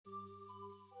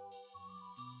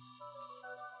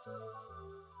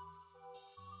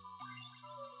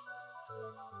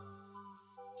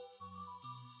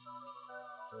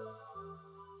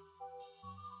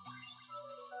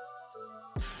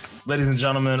Ladies and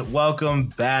gentlemen,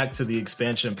 welcome back to the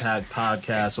Xpansion Pack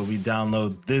Podcast, where we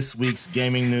download this week's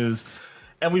gaming news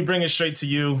and we bring it straight to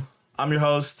you. I'm your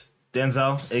host,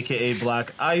 Denzel, aka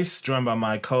Black Ice, joined by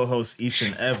my co-hosts each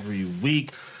and every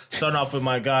week. Starting off with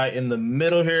my guy in the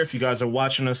middle here. If you guys are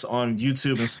watching us on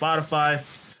YouTube and Spotify,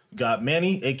 we got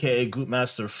Manny, aka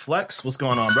Goopmaster Flex. What's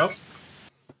going on, bro?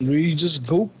 We just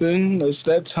gooping. It's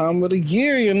that time of the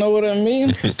year, you know what I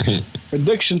mean?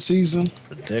 Prediction season.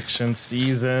 Prediction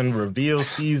season, reveal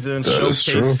season,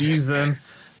 showcase season.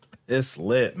 It's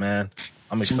lit, man.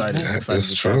 I'm excited. I'm excited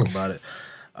to talk about it.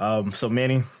 So,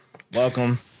 Manny,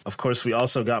 welcome. Of course, we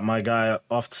also got my guy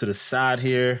off to the side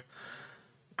here,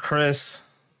 Chris,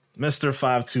 Mr.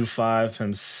 525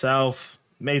 himself.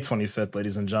 May 25th,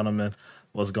 ladies and gentlemen.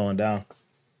 What's going down?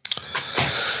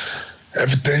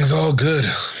 Everything's all good.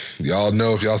 Y'all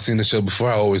know, if y'all seen the show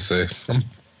before, I always say, I'm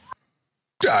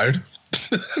tired.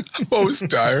 I'm always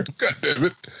tired. God damn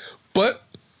it. But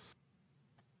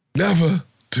never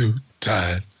too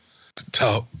tired to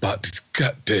talk about these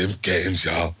goddamn games,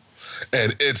 y'all.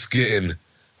 And it's getting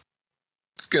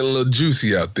a little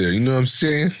juicy out there. You know what I'm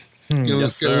saying?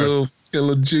 Yes, sir. Get a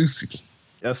little juicy.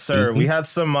 Yes, sir. Mm-hmm.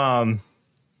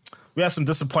 We had some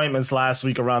disappointments last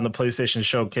week around the PlayStation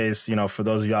Showcase. You know, for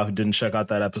those of y'all who didn't check out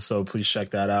that episode, please check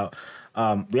that out.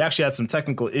 We actually had some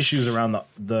technical issues around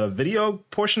the video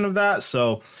portion of that.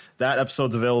 So that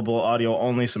episode's available audio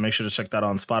only. So make sure to check that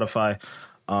on Spotify.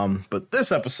 But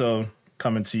this episode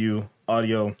coming to you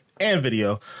audio and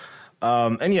video.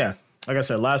 And yeah, like I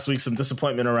said, last week, some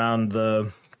disappointment around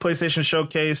the PlayStation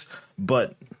Showcase.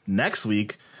 But next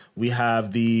week, we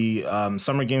have the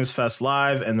Summer Games Fest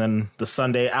Live, and then the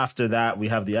Sunday after that, we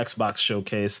have the Xbox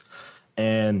Showcase,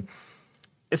 and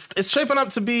it's shaping up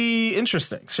to be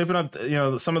interesting. Shaping up, you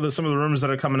know, some of the rumors that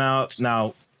are coming out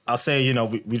now. I'll say, you know,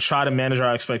 we try to manage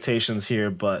our expectations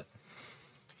here, but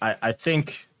I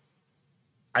think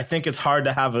it's hard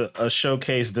to have a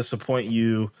showcase disappoint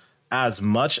you as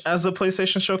much as the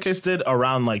PlayStation Showcase did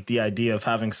around like the idea of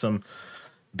having some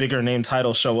bigger name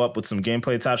titles show up with some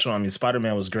gameplay attached to them. I mean,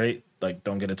 Spider-Man was great. Like,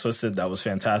 don't get it twisted. That was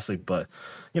fantastic. But,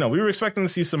 you know, we were expecting to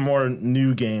see some more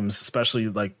new games, especially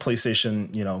like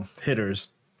PlayStation, you know, hitters.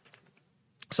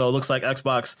 So it looks like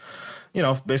Xbox, you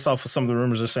know, based off of some of the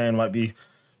rumors are saying, might be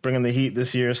bringing the heat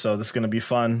this year. So this is going to be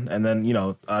fun. And then, you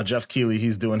know, Jeff Keighley,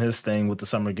 he's doing his thing with the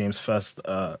Summer Games Fest.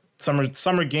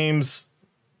 Summer Games.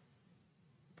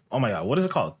 Oh my God, what is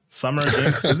it called? Summer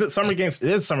Games? Is it Summer Games? It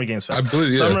is Summer Games Fest. I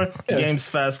believe, yeah. Summer Games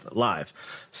Fest Live.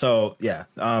 So yeah,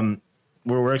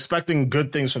 we're expecting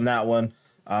good things from that one.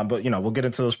 But you know, we'll get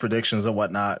into those predictions and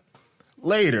whatnot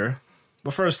later.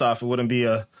 But first off, it wouldn't be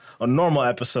a normal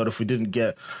episode if we didn't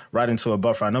get right into a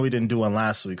buffer. I know we didn't do one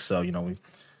last week, so you know,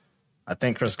 I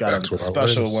think Chris got a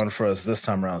special one for us this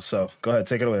time around. So go ahead,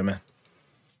 take it away, man.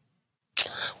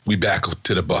 We back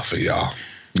to the buffer, y'all.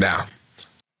 Now,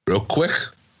 real quick.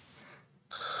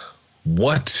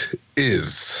 What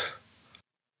is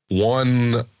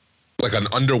one, like an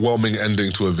underwhelming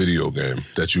ending to a video game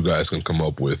that you guys can come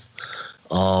up with?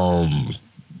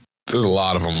 There's a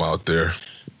lot of them out there.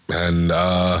 And,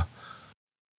 all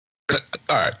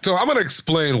right. So I'm going to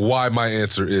explain why my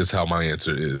answer is how my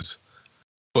answer is.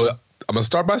 But I'm going to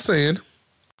start by saying,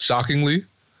 shockingly,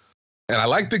 and I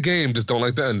like the game, just don't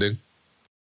like the ending,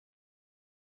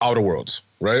 Outer Worlds,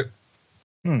 right?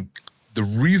 The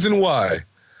reason why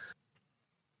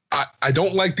I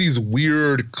don't like these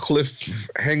weird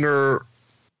cliffhanger-y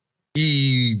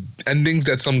endings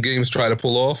that some games try to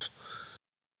pull off.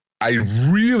 I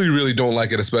really, really don't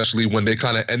like it, especially when they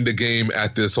kind of end the game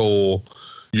at this whole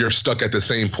you're stuck at the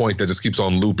same point that just keeps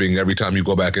on looping every time you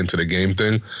go back into the game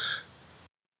thing.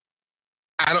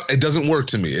 It doesn't work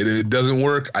to me. It doesn't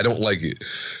work. I don't like it.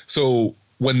 So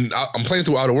when I'm playing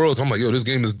through Outer Worlds, I'm like, yo, this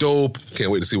game is dope. Can't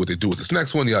wait to see what they do with this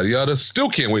next one, yada, yada. Still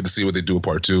can't wait to see what they do with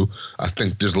part 2. I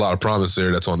think there's a lot of promise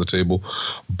there that's on the table.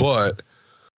 But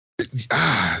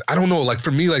I don't know. Like,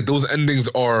 for me, like, those endings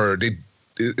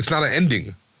it's not an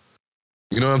ending.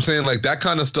 You know what I'm saying? Like, that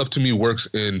kind of stuff to me works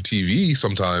in TV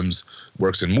sometimes,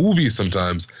 works in movies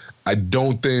sometimes. I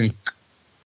don't think,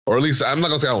 or at least I'm not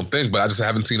going to say I don't think, but I just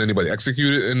haven't seen anybody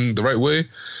execute it in the right way.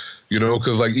 You know,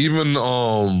 because, like, even...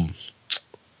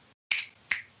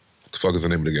 fuck is the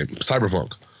name of the game?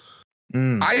 Cyberpunk.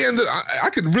 I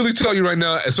could really tell you right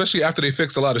now, especially after they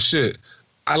fixed a lot of shit,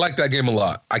 I like that game a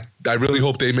lot. I really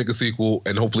hope they make a sequel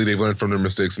and hopefully they've learned from their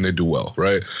mistakes and they do well,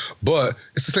 right? But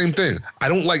it's the same thing. I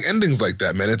don't like endings like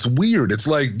that, man. It's weird. It's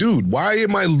like, dude, why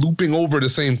am I looping over the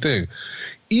same thing?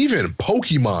 even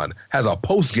Pokemon has a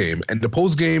post game, and the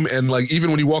post game, and like even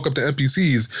when you walk up to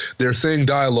NPCs, they're saying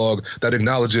dialogue that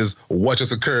acknowledges what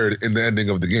just occurred in the ending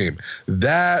of the game.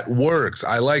 That works.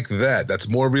 I like that. That's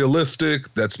more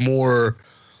realistic. That's more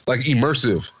like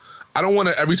immersive. I don't want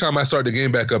to, every time I start the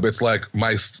game back up, it's like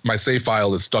my save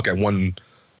file is stuck at one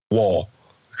wall.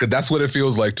 Because that's what it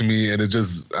feels like to me, and it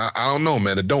just, I don't know,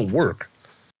 man. It don't work.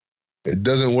 It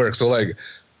doesn't work. So like,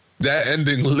 that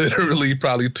ending literally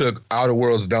probably took Outer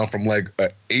Worlds down from like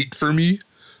a 8 for me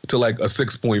to like a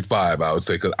 6.5, I would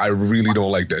say, because I really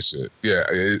don't like that shit. Yeah,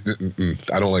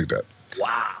 I don't like that.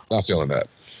 Wow. Not feeling that.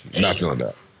 Damn. Not feeling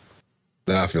that.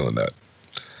 Not feeling that.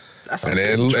 That's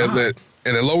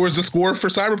and it lowers the score for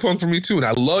Cyberpunk for me too. And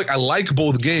I like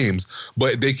both games,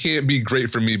 but they can't be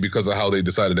great for me because of how they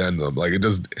decided to end them. Like it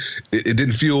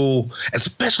didn't feel,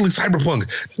 especially Cyberpunk.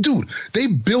 Dude, they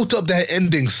built up that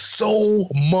ending so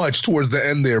much towards the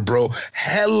end there, bro.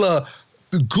 Hella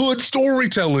good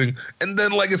storytelling. And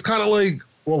then like it's kind of like,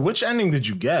 well, which ending did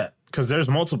you get? Because there's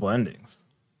multiple endings.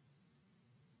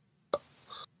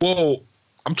 Well,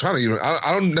 I'm trying to even,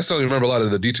 I don't necessarily remember a lot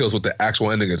of the details with the actual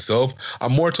ending itself.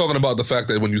 I'm more talking about the fact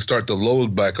that when you start to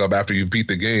load back up after you beat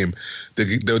the game,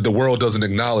 the world doesn't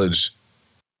acknowledge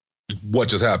what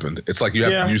just happened. It's like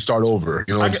you start over.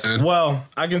 You know what I'm saying? Well,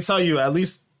 I can tell you at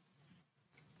least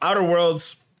Outer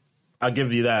Worlds, I'll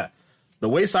give you that. The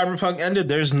way Cyberpunk ended,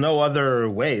 there's no other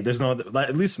way. There's no other, like,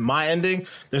 at least my ending,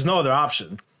 there's no other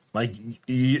option. Like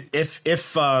if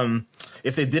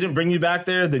they didn't bring you back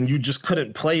there, then you just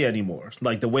couldn't play anymore.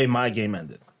 Like the way my game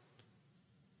ended.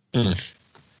 All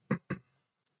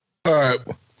right,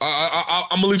 I'm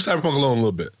gonna leave Cyberpunk alone a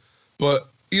little bit, but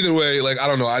either way, like I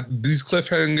don't know, these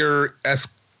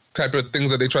cliffhanger-esque type of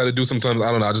things that they try to do sometimes, I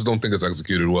don't know. I just don't think it's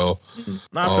executed well.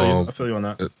 No, I feel you on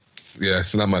that. Yeah,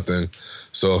 it's not my thing.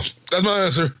 So that's my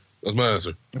answer.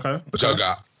 Okay. What y'all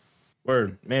got?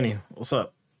 Word, Manny, what's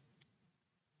up?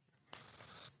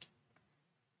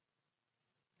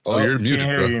 Oh, you're muted,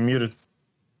 bro. You're muted.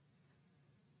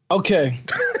 Okay,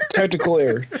 technical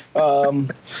error. Well,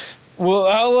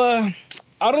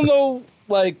 I don't know,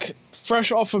 like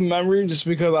fresh off of memory, just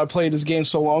because I played this game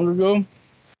so long ago.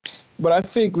 But I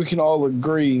think we can all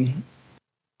agree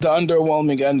the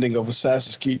underwhelming ending of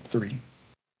Assassin's Creed 3.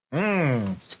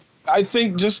 I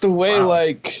think just the way,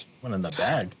 like, went in the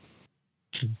bag.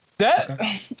 That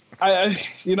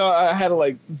I had to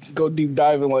like go deep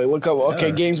dive and like look up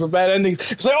games with bad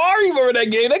endings. It's like, oh, I remember that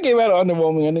game. That game had an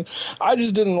underwhelming ending. I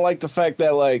just didn't like the fact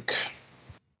that like,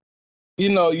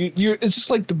 you it's just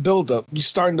like the build up. You're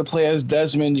starting to play as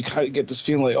Desmond. You kind of get this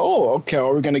feeling like, oh, okay,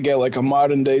 are we gonna get like a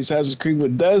modern day Assassin's Creed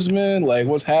with Desmond? Like,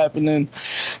 what's happening?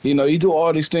 You do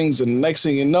all these things, and the next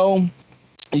thing you know,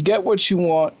 you get what you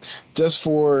want just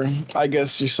for, I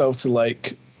guess, yourself to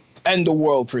like end the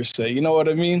world per se. You know what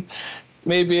I mean?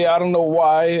 Maybe, I don't know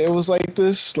why it was like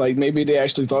this. Like, maybe they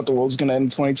actually thought the world was going to end in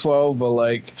 2012, but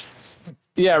like,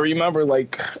 yeah, remember,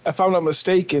 like, if I'm not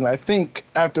mistaken, I think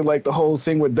after like the whole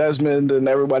thing with Desmond and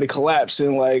everybody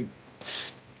collapsing, like,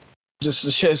 just the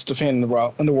shit's the fan in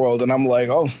the world. And I'm like,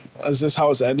 oh, is this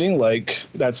how it's ending? Like,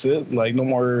 that's it? Like, no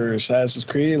more Assassin's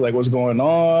Creed? Like, what's going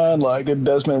on? Like, did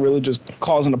Desmond really just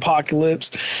cause an apocalypse?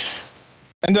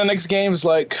 And the next game is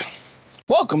like,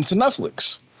 welcome to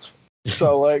Netflix.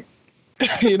 So, like,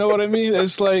 you know what I mean?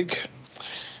 It's like,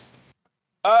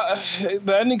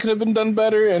 the ending could have been done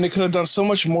better, and they could have done so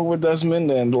much more with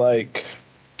Desmond, and, like,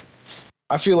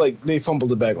 I feel like they fumbled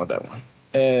the bag on that one.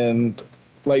 And,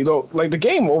 like, the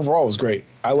game overall was great.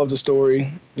 I love the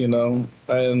story,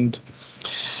 and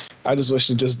I just wish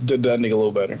they just did the ending a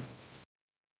little better.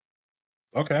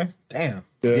 Okay. Damn.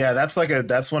 Yeah,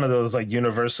 that's one of those, like,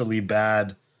 universally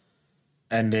bad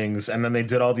endings, and then they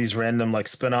did all these random like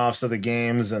spin-offs of the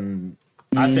games, and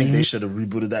I think they should have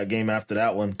rebooted that game after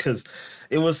that one, because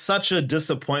it was such a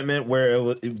disappointment where it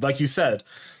was, like you said,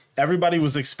 everybody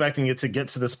was expecting it to get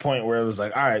to this point where it was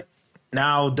like, all right,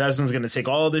 now Desmond's going to take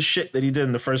all this shit that he did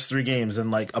in the first 3 games and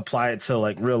like apply it to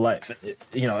like real life.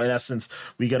 In essence,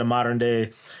 we get a modern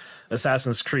day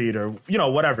Assassin's Creed or,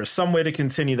 whatever, some way to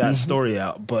continue that story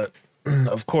out. But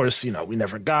of course, we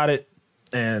never got it.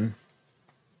 And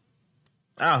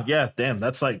oh, yeah, damn.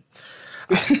 That's like,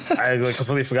 I like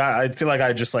completely forgot. I feel like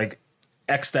I just like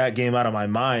X'd that game out of my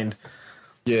mind.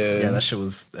 Yeah, that shit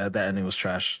was, that ending was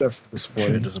trash.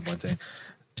 Definitely disappointing.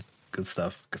 Good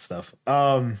stuff.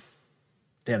 Damn,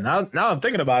 now I'm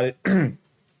thinking about it.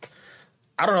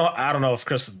 I don't know if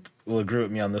Chris will agree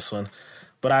with me on this one,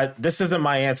 but this isn't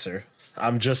my answer.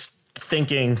 I'm just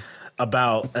thinking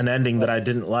about an ending that I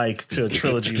didn't like to a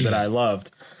trilogy that I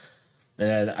loved.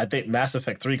 And I think Mass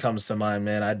Effect 3 comes to mind,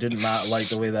 man. I did not like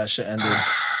the way that shit ended.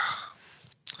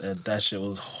 That shit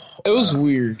was. It was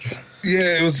weird.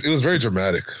 Yeah, it was very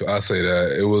dramatic. I say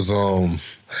that it was. And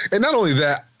not only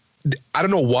that, I don't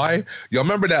know why. Y'all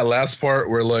remember that last part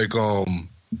where like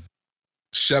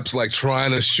Shep's like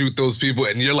trying to shoot those people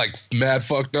and you're like mad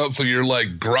fucked up, so you're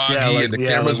like groggy and the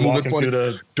camera's moving funny.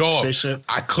 Dog, spaceship.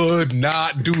 I could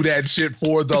not do that shit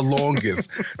for the longest.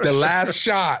 The last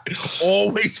shot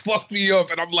always fucked me up,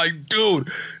 and I'm like,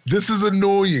 dude, this is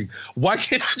annoying. Why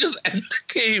can't I just end the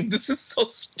game? This is so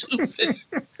stupid.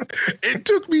 It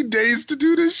took me days to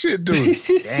do this shit, dude.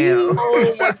 Damn.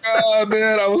 Oh my god,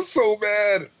 man, I was so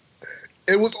mad.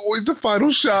 It was always the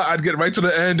final shot. I'd get right to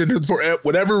the end, and for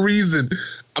whatever reason,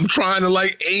 I'm trying to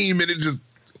like aim, and it just.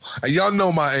 And y'all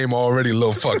know my aim already a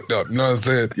little fucked up. You know what I'm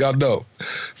saying? Y'all know.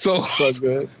 So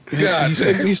good. Yeah,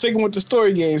 you sticking with the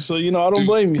story game, so I don't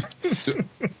blame you.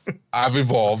 I've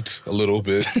evolved a little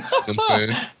bit. You know what I'm saying?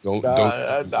 I'm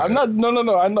not.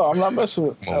 No. I know. I'm not messing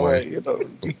with. Come on, man.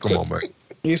 Come on, man.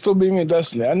 You still beat me in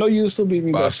Destiny. I know you still beat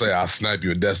me in Destiny. I'll snipe you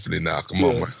in Destiny now. Come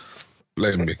on, man.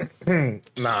 Blame me.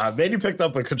 Nah, man, you picked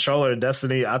up a controller in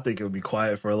Destiny. I think it would be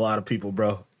quiet for a lot of people,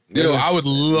 bro. Yo, I would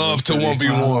love to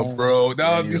 1v1, bro.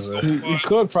 That would be so fun. You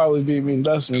could probably beat me in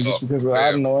Destiny just because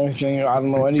I don't know anything. I don't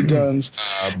know any guns.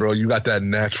 Bro, you got that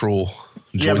natural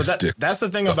joystick. Yeah, but that's the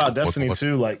thing about Destiny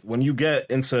too. Like when you get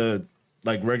into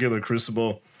like regular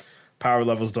Crucible, power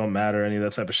levels don't matter, any of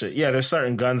that type of shit. Yeah, there's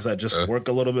certain guns that just work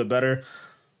a little bit better,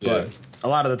 but a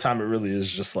lot of the time it really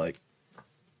is just like,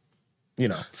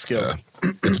 skill.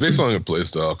 Yeah. It's based on your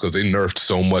playstyle because they nerfed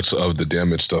so much of the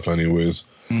damage stuff anyways.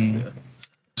 Yeah.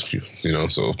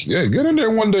 So yeah, get in there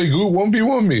one day, Goop.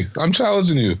 1v1 me. I'm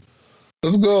challenging you.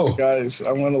 Let's go. Guys,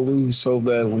 I want to lose so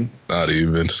badly. Not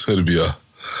even. It'd be a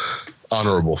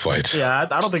honorable fight. Yeah, I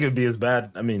don't think it'd be as bad.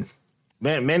 I mean,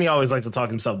 Manny always likes to talk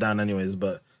himself down anyways,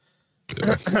 but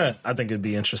I think it'd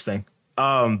be interesting.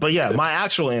 But yeah, my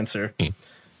actual answer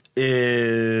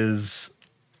is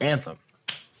Anthem.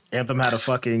 Anthem had a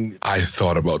fucking. I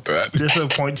thought about that.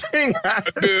 Disappointing. I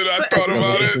thought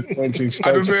about it. I just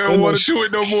didn't want to do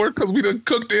it no more because we done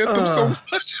cooked Anthem so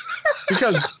much.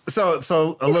 Because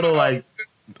so a little like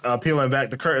peeling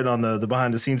back the curtain on the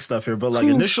behind the scenes stuff here, but like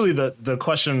initially the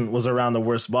question was around the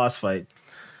worst boss fight,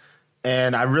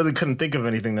 and I really couldn't think of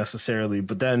anything necessarily.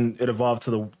 But then it evolved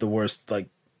to the worst like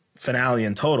finale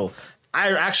in total.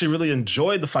 I actually really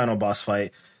enjoyed the final boss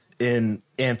fight in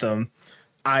Anthem.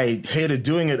 I hated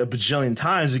doing it a bajillion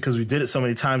times because we did it so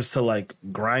many times to like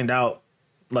grind out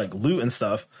like loot and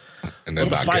stuff. And then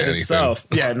but the fight itself,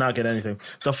 not get anything.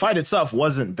 The fight itself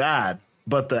wasn't bad,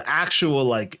 but the actual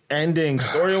like ending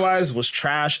story wise was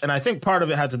trash. And I think part of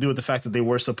it had to do with the fact that they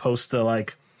were supposed to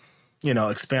like,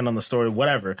 expand on the story,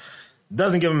 whatever.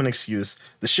 Doesn't give them an excuse.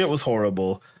 The shit was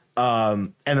horrible.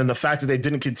 And then the fact that they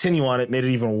didn't continue on it made it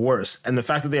even worse. And the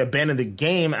fact that they abandoned the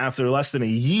game after less than a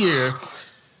year.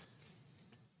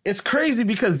 It's crazy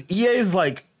because EA is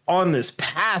like on this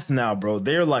path now, bro.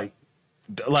 They're like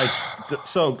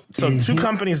so two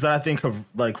companies that I think have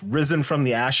like risen from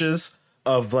the ashes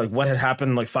of like what had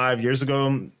happened like 5 years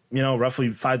ago, roughly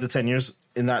 5 to 10 years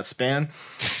in that span.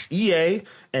 EA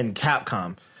and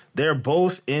Capcom, they're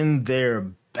both in their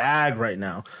bag right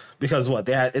now because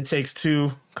they had It Takes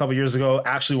Two a couple years ago,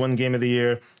 actually won Game of the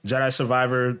Year. Jedi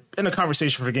Survivor in a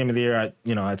conversation for Game of the Year.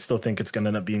 I'd still think it's going to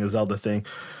end up being a Zelda thing,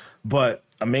 but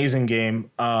amazing game.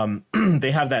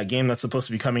 They have that game that's supposed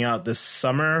to be coming out this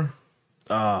summer.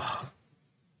 Avarium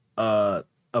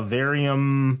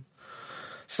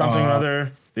something or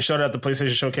other. They showed it at the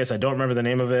PlayStation Showcase. I don't remember the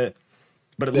name of it,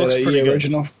 but it looks pretty good.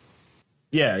 Original?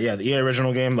 Yeah, the EA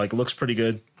original game looks pretty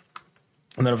good.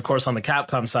 And then of course on the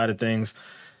Capcom side of things,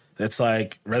 it's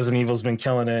like Resident Evil's been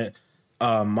killing it.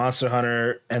 Monster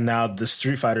Hunter, and now the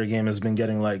Street Fighter game has been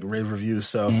getting like rave reviews.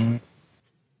 So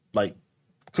like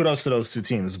kudos to those two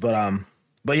teams. But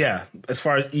yeah, as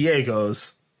far as EA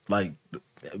goes, like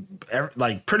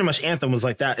pretty much Anthem was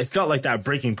like that. It felt like that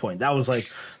breaking point. That was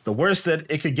like the worst that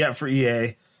it could get for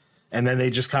EA. And then they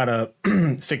just kind of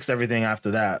fixed everything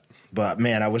after that. But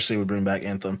man, I wish they would bring back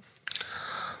Anthem.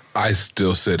 I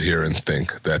still sit here and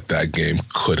think that game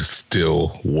could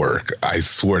still work. I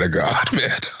swear to God,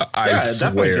 man. I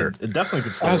swear. It definitely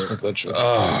could still work.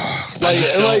 I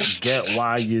just don't get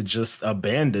why you just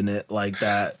abandon it like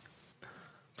that.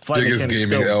 Biggest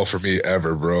gaming L for me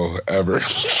ever, bro. Ever.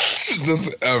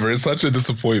 Just ever. It's such a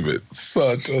disappointment.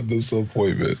 Such a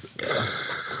disappointment.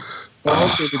 Well,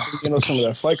 hopefully they can some of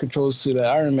that flight controls to that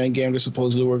Iron Man game they're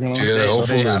supposedly working on. Yeah,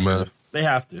 hopefully, man. They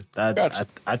have to.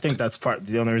 I think that's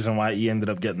the only reason why E ended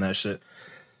up getting that shit.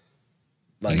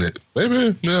 Maybe,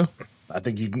 yeah. I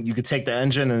think you could take the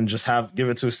engine and just give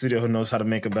it to a studio who knows how to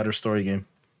make a better story game.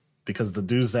 because the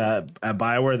dudes at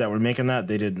BioWare that were making that,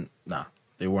 they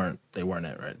weren't it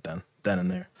right then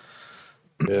and there.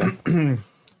 Yeah.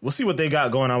 We'll see what they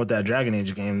got going on with that Dragon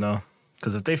Age game though,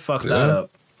 because if they fuck that up,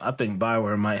 I think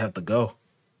BioWare might have to go.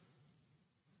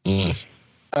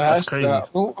 That's crazy.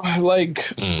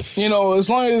 You know, as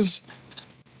long as.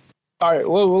 All right,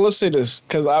 well, let's say this,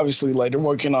 because obviously, like, they're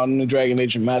working on the Dragon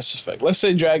Age and Mass Effect. Let's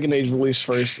say Dragon Age released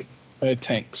first, and it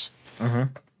tanks.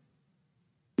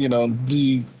 You know, do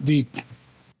you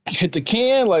hit the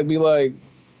can, like, be like,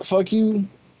 fuck you?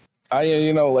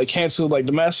 Like, cancel, like,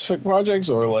 the Mass Effect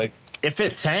projects, or, like... If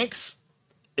it tanks...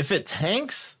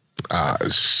 Because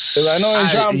I know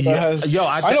Andromeda has...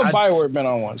 I know BioWare been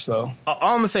on one, so... All I'm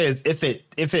going to say is, if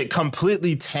it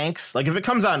completely tanks, like, if it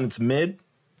comes out and it's mid...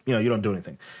 You know, you don't do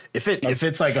anything. If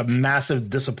it's like a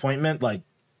massive disappointment, like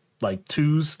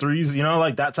 2s, 3s, you know,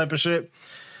 like that type of shit,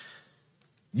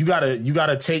 you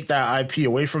gotta take that IP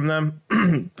away from them,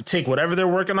 take whatever they're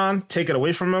working on, take it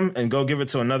away from them, and go give it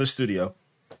to another studio.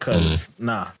 Cause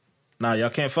nah,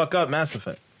 y'all can't fuck up Mass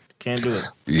Effect. Can't do it.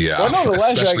 Yeah, well, I know the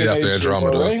last especially Dragon after Age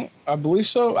Andromeda. Did well, right? I believe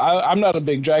so. I'm not a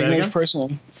big Dragon Age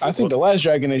person. I think the last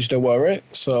Dragon Age did well, right?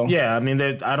 So yeah, I mean,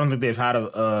 I don't think they've had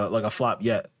a flop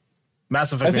yet.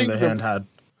 Mass Effect in their hand had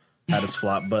its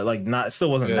flop, but like it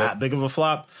still wasn't that big of a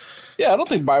flop. Yeah, I don't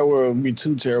think BioWare would be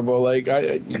too terrible. Like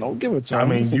give it time.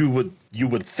 I mean, you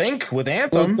would think with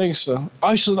Anthem. I don't think so.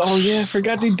 I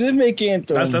forgot they did make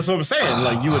Anthem. That's what I'm saying.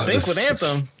 Like you would think with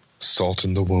Anthem. Salt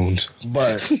in the wound.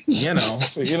 But so,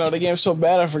 the game's so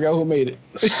bad I forgot who made it.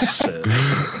 Shit.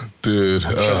 Dude,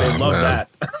 I'm sure they love that.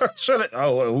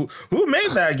 Who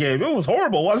made that game? It was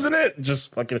horrible, wasn't it?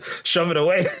 Just fucking shove it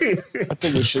away. I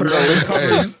think we should.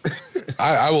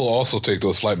 I will also take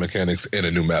those flight mechanics in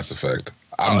a new Mass Effect.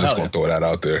 I'm just gonna throw that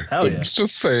out there. Hell yeah.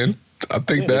 Just saying. I'll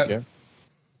take that. Okay.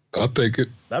 I'll take it.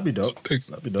 That'd be dope.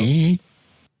 That'd be dope. Mm-hmm.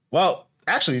 Well,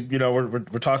 actually,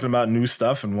 we're talking about new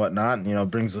stuff and whatnot,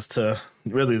 and brings us to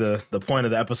really the point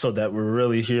of the episode that we're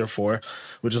really here for,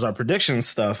 which is our prediction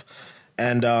stuff.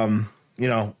 And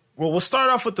we'll start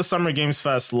off with the Summer Games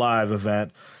Fest live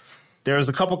event. There's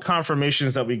a couple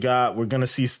confirmations that we got. We're gonna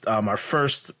see our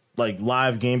first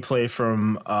live gameplay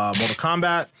from Mortal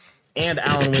Kombat and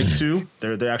Alan Wake 2.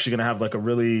 They're actually gonna have a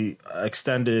really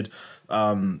extended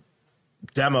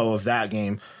demo of that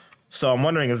game. So I'm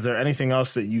wondering, is there anything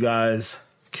else that you guys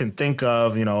can think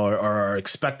of, or are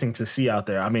expecting to see out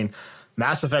there? I mean,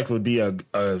 Mass Effect would be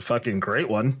a fucking great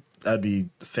one. That'd be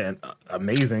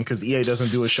amazing because EA doesn't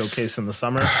do a showcase in the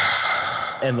summer.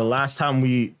 And the last time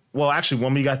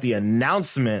when we got the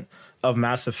announcement of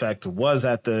Mass Effect was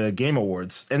at the Game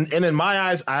Awards. And in my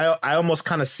eyes, I almost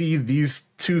kind of see these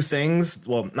two things.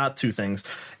 Well, not two things.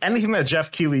 Anything that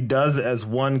Jeff Keighley does as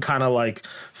one kind of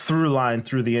through line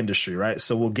through the industry, right?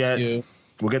 So we'll get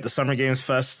the Summer Games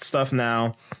Fest stuff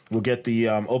now. We'll get the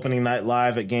opening night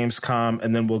live at Gamescom,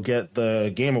 and then we'll get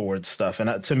the Game Awards stuff.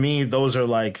 And to me, those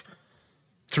are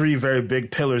three very big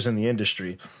pillars in the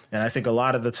industry. And I think a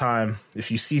lot of the time,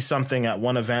 if you see something at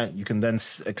one event, you can then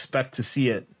expect to see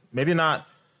it. Maybe not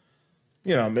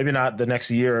the next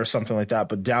year or something like that,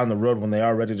 but down the road when they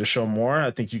are ready to show more,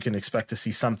 I think you can expect to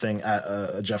see something at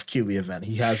a Jeff Keighley event.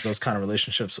 He has those kind of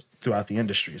relationships throughout the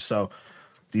industry. So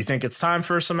do you think it's time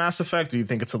for some Mass Effect? Do you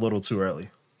think it's a little too early?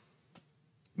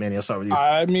 Manny, I'll start with you.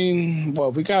 I mean,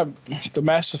 we got the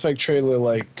Mass Effect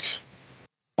trailer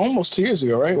almost 2 years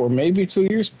ago, right? Or maybe 2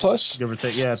 years plus. Give or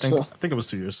take. Yeah, I think it was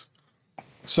 2 years.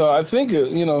 So I think,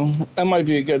 that might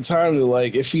be a good time to,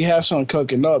 if you have something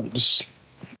cooking up, just,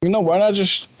 why not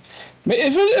just,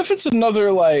 if it's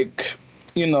another,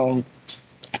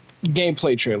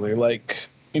 gameplay trailer,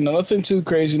 nothing too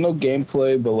crazy, no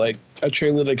gameplay, but, a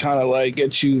trailer to kind of,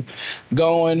 get you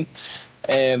going.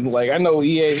 And, I know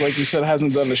EA, like you said,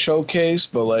 hasn't done a showcase,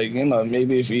 but,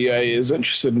 maybe if EA is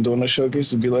interested in doing a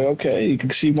showcase, it'd be okay, you can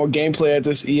see more gaplay at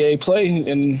this EA play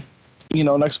in,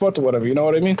 next month or whatever, you know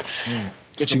what I mean?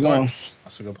 Get you going.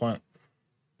 That's a good point.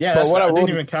 Yeah, I didn't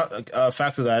even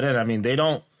factor that in. I mean,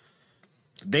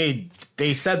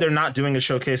 they said they're not doing a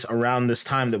showcase around this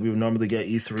time that we would normally get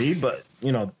E3, but,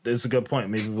 there's a good point.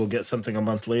 Maybe we'll get something a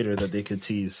month later that they could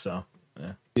tease, so,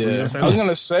 yeah. Yeah, I was going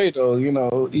to say, though,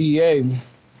 EA,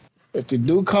 if they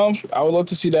do come, I would love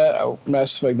to see that.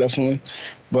 Mass Effect, definitely.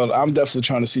 But I'm definitely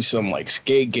trying to see some,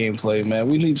 Skate gameplay, man.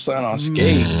 We need to sign on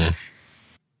Skate.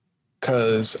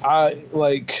 Because I've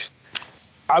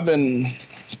been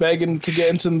begging to get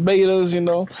into betas,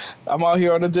 I'm out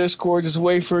here on the Discord just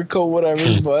wait for a code,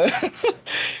 whatever. But,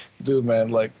 dude,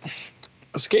 man,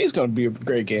 Skate's going to be a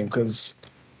great game because,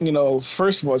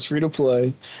 first of all, it's free to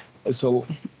play. It's a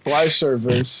live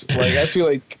service. Like, I feel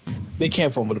like they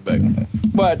can't fumble the bag on that.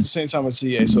 But at the same time, it's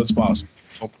EA, so it's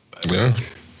possible.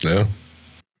 Yeah.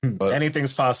 But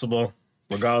anything's possible,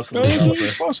 regardless of the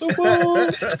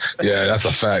developer. Yeah, that's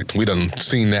a fact. We done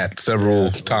seen that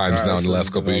several times now in the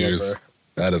last couple of years.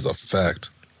 That is a fact.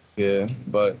 Yeah,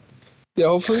 but yeah,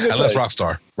 hopefully. Unless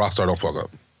Rockstar don't fuck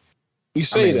up. You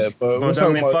say that, but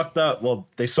then they fucked up. Well,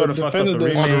 they sort of fucked up the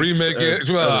remake. On the remake, yeah,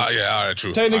 all right,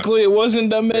 true. Technically, it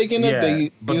wasn't them making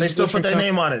it. But they still put their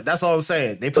name on it. That's all I'm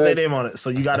saying. They put their name on it, so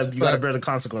you gotta bear the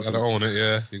consequences. You gotta own it,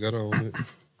 yeah. You gotta own it.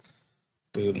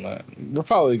 Dude, man, we're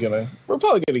probably gonna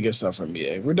get stuff from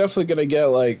EA. We're definitely gonna get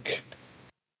like,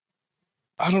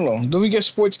 I don't know. Do we get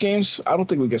sports games? I don't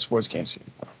think we get sports games here.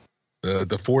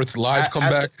 The fourth live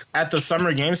comeback at the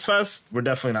Summer Games Fest, we're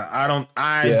definitely not.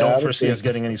 I don't foresee us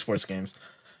getting any sports games.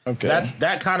 Okay,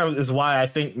 that kind of is why I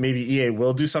think maybe EA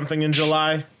will do something in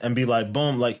July and be like,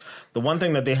 boom. Like the one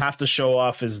thing that they have to show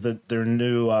off is their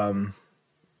new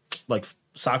like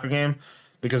soccer game,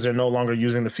 because they're no longer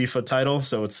using the FIFA title,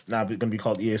 so it's now going to be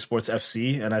called EA Sports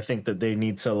FC, and I think that they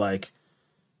need to like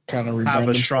kind of have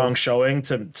a strong showing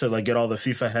to like get all the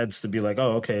FIFA heads to be like,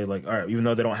 oh, okay, like all right, even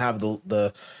though they don't have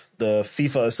the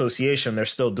FIFA association, they're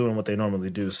still doing what they normally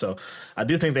do. So I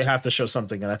do think they have to show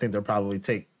something, and I think they'll probably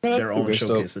take their own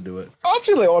showcase to do it. I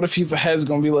feel like all the FIFA heads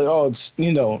going to be like, oh, it's,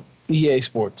 EA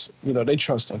Sports. They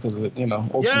trust them because of it,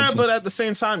 Yeah, but at the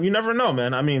same time, you never know,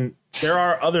 man. I mean, there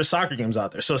are other soccer games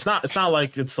out there. So it's not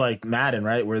like it's like Madden,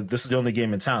 right, where this is the only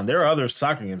game in town. There are other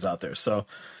soccer games out there. So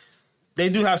they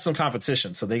do have some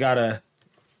competition. So they got to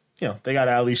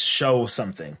at least show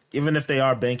something. Even if they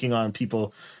are banking on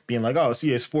people being like, oh, it's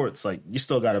EA Sports, like you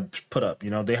still got to put up,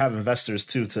 they have investors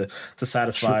too to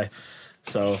satisfy. Sure.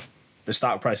 So their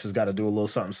stock prices got to do a little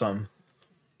something.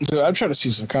 Dude, I'm trying to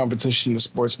see some competition in the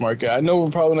sports market. I know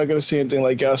we're probably not going to see anything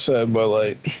like y'all said, but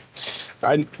like,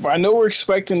 I know we're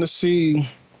expecting to see,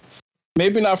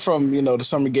 maybe not from, the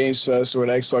Summer Games Fest or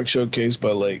the Xbox Showcase,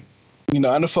 but like,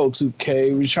 NFL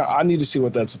 2K. I need to see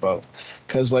what that's about.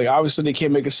 Because like, obviously they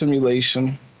can't make a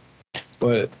simulation,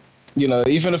 but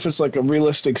even if it's like a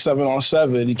realistic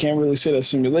 7-on-7, you can't really say that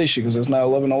simulation because it's not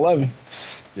 11-on-11.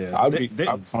 Yeah.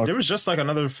 There was just like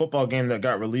another football game that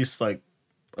got released like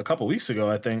a couple weeks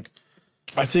ago, I think.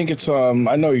 I think it's I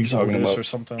know what you're talking about or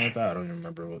something like that. I don't even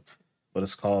remember what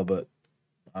it's called, but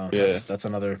that's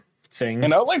another thing.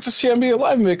 And I'd like to see NBA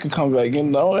Live make a comeback.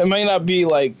 It may not be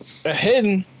like a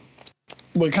hidden,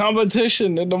 but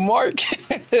competition in the market.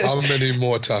 How many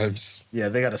more times? Yeah,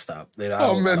 they got to stop.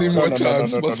 How many more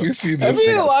times must we see this?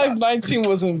 NBA Live 19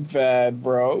 wasn't bad,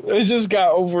 bro. It just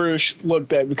got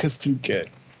overlooked at because 2K.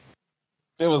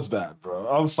 It was bad, bro.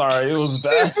 I'm sorry. It was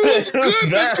bad. It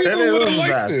was bad. If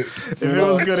it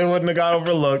was good, it wouldn't have got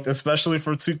overlooked, especially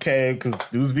for 2K, because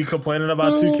dudes be complaining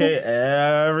about 2K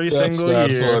every single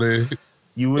year. Funny.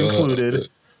 You included.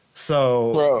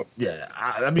 So, bro, yeah.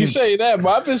 I mean, you say that, but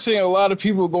I've been seeing a lot of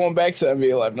people going back to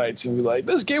NBA Live 19 and be like,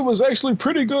 this game was actually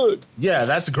pretty good. Yeah,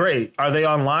 that's great. Are they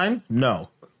online? No.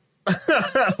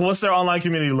 What's their online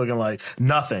community looking like?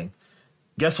 Nothing.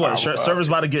 Guess what? Server's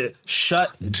about to get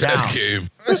shut down. Dead game.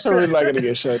 The server's not going to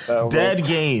get shut down. Dead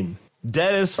game.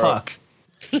 Dead as fuck.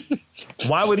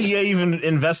 Why would EA even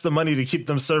invest the money to keep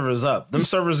them servers up? Them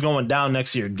servers going down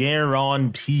next year.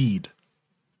 Guaranteed.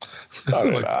 No,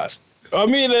 they're not. I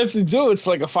mean, if they do, it's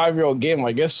like a 5-year-old game.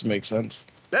 I guess it makes sense.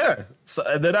 Yeah. So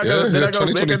they're not going to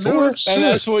make a new one. And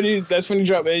that's when you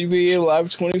drop NBA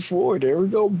Live 24. There we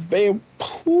go. Bam.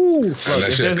 Poof. Look,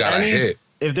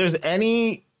 if there's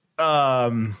any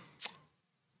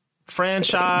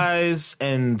franchise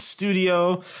and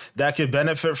studio that could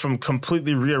benefit from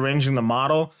completely rearranging the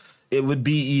model, it would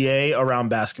be EA around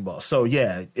basketball. So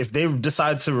yeah, if they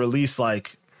decide to release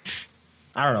like,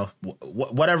 I don't know,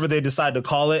 whatever they decide to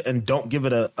call it, and don't give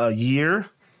it a year,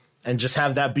 and just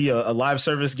have that be a live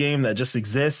service game that just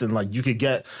exists, and like you could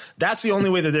get, that's the only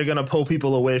way that they're gonna pull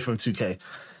people away from 2K.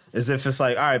 Is if it's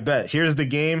like, all right, bet, here's the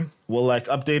game. We'll like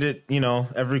update it,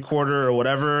 every quarter or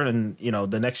whatever. And,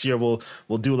 the next year we'll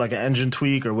do like an engine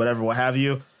tweak or whatever, what have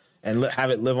you, and have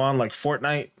it live on like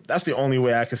Fortnite. That's the only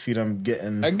way I could see them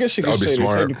getting. I guess you could say they're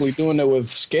technically doing it with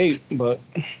Skate, but.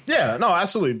 Yeah, no,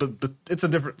 absolutely. But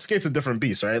Skate's a different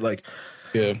beast, right? Like,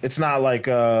 yeah, it's not like,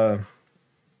 I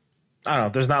don't know,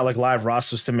 there's not like live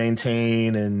rosters to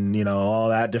maintain and, all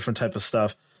that different type of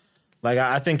stuff. Like,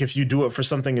 I think if you do it for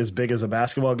something as big as a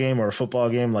basketball game or a football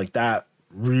game, like that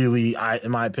really, in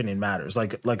my opinion, matters.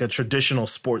 Like a traditional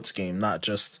sports game, not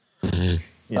just, I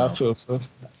feel so.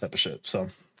 That type of shit. So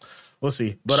we'll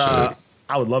see. But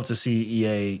I would love to see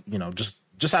EA,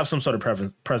 just have some sort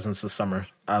of presence this summer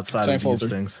outside of these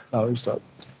things. Oh, stop.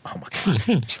 Oh my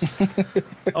god.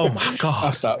 Oh my god.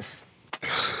 I'll stop.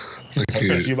 Okay.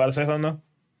 Chris, you about to say something though?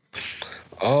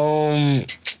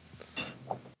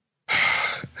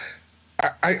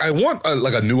 I want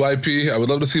a new IP. I would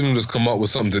love to see them just come up with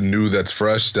something new that's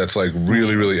fresh, that's like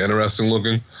really, really interesting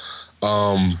looking.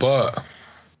 But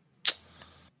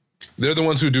they're the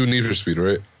ones who do Need for Speed,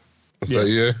 right?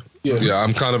 Yeah.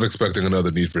 I'm kind of expecting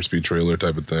another Need for Speed trailer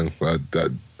type of thing.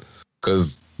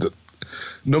 Because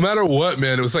no matter what,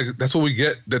 man, it was like that's what we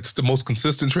get. That's the most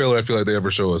consistent trailer I feel like they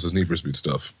ever show us is Need for Speed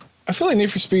stuff. I feel like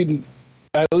Need for Speed,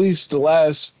 at least the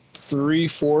last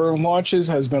 3-4 launches,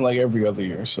 has been like every other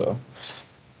year. So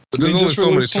but there's only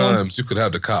so many times you could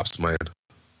have the cops, man.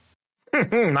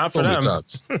 Not for them.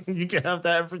 You can have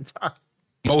that every time.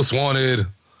 Most Wanted.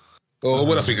 Oh,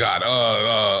 what else we got?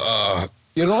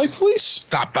 You don't like police?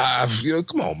 Top 5.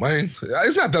 Come on, man.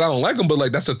 It's not that I don't like them, but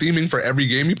like that's the theming for every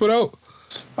game you put out.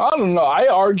 I don't know. I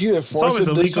argue if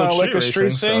Forza did sound like a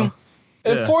street scene.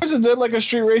 If Forza did like a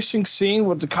street racing scene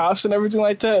with the cops and everything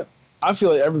like that, I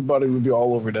feel like everybody would be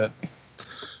all over that.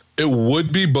 It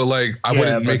would be, but like I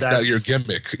wouldn't make that your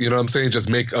gimmick. You know what I'm saying? Just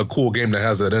make a cool game that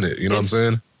has that in it. You know what I'm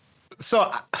saying?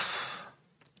 So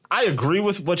I agree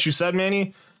with what you said,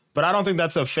 Manny, but I don't think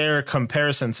that's a fair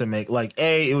comparison to make. Like,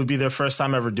 A, it would be their first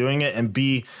time ever doing it, and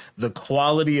B, the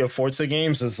quality of Forza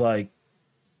games is like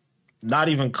not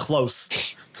even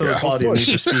close to the quality of Need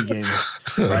for Speed games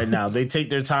right now. They take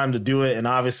their time to do it, and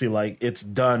obviously, like, it's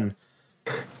done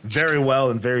very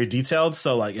well and very detailed.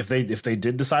 So, like, if they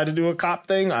did decide to do a cop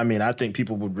thing, I mean, I think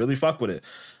people would really fuck with it.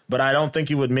 But I don't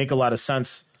think it would make a lot of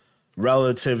sense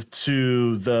relative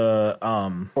to the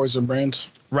Forza brand.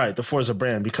 Right, the Forza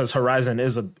brand, because Horizon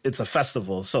it's a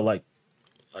festival. So, like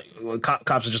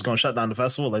cops are just going to shut down the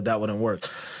festival, like that wouldn't work.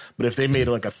 But if they made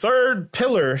like a third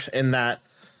pillar in that,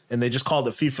 and they just called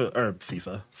it Forza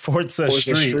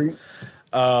Street.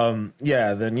 Then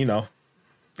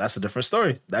that's a different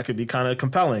story. That could be kind of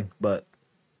compelling, but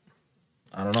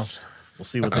I don't know. We'll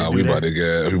see what they do. We about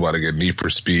to get Need for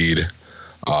Speed,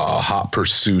 Hot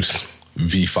Pursuit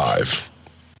V5.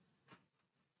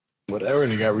 Whatever,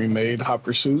 they got remade. Hot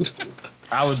Pursuit.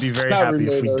 I would be very happy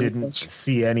if we didn't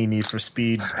see any Need for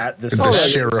Speed at this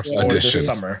Sheriff Edition this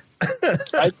summer.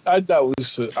 I doubt we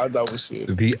see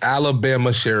it. The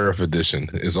Alabama Sheriff Edition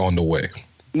is on the way.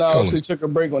 Now, if they took a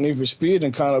break on Need for Speed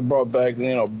and kind of brought back,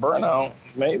 Burnout,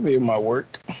 maybe it might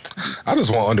work. I just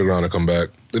want Underground to come back.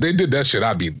 If they did that shit,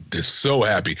 I'd be just so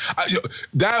happy.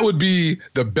 That would be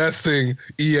the best thing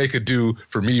EA could do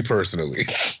for me personally,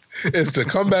 is to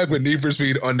come back with Need for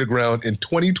Speed Underground in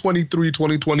 2023,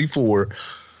 2024,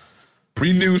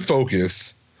 renewed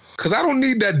focus. Because I don't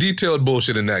need that detailed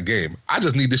bullshit in that game. I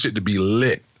just need this shit to be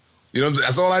lit. You know what I'm saying?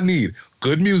 That's all I need.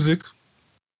 Good music,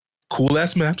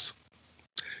 cool-ass maps.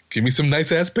 Give me some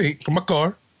nice-ass paint for my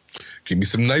car. Give me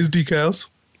some nice decals.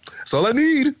 That's all I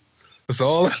need. That's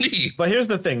all I need. But here's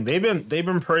the thing. They've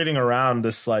been parading around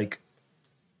this, like,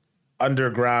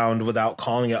 underground without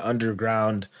calling it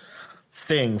underground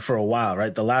thing for a while,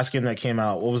 right? The last game that came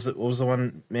out, what was the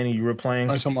one, Manny, you were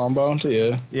playing? Some Unbound,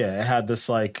 yeah. Yeah, it had this,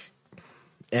 like,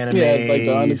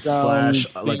 anime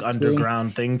slash like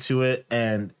underground thing to it,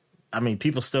 and I mean,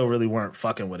 people still really weren't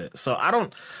fucking with it. So I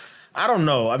don't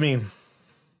know. I mean,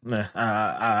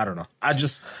 I don't know. I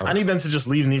need them to just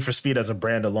leave Need for Speed as a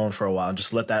brand alone for a while and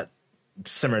just let that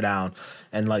simmer down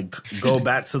and like go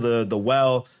back to the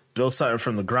well, build something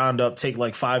from the ground up, take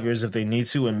like 5 years if they need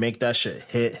to, and make that shit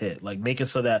hit. Like, make it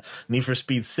so that Need for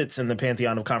Speed sits in the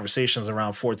pantheon of conversations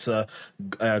around Forza,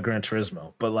 Gran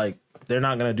Turismo. But like, they're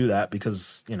not going to do that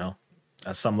because,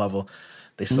 at some level,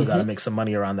 they still got to make some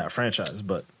money around that franchise.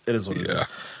 But it is what it is.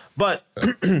 But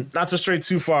not to stray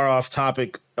too far off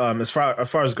topic, as far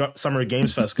as Summer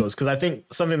Games Fest goes, because I think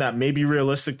something that may be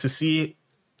realistic to see,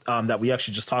 that we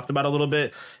actually just talked about a little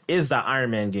bit, is that Iron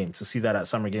Man game, to see that at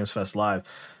Summer Games Fest live.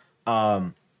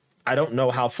 I don't know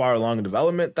how far along in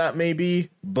development that may be,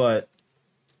 but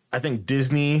I think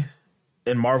Disney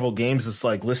and Marvel Games is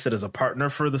like listed as a partner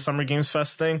for the Summer Games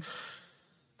Fest thing.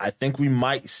 I think we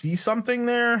might see something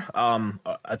there.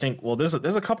 I think, well, there's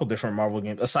a couple different Marvel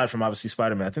games aside from obviously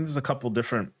Spider-Man. I think there's a couple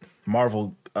different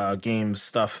Marvel games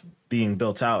stuff being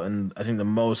built out, and I think the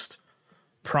most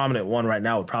prominent one right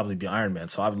now would probably be Iron Man.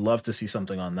 So I would love to see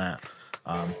something on that.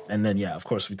 And then, of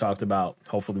course, we talked about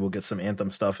hopefully we'll get some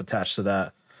Anthem stuff attached to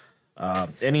that.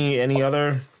 Any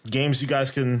other games you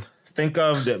guys can think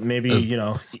of that maybe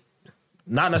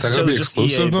not necessarily just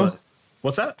EA, but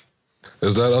what's that?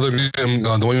 Is that other game,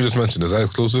 the one you just mentioned, is that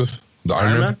exclusive? The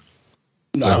Iron Man?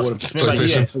 No,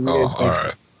 PlayStation. All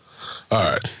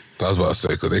right. I was about to say,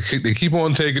 because they keep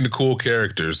on taking the cool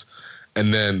characters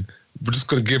and then we're just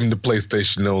gonna give him the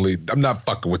PlayStation only. I'm not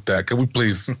fucking with that. Can we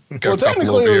please? Well,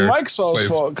 technically, it was Microsoft's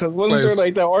fault because wasn't there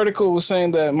like that article was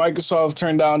saying that Microsoft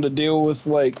turned down the deal with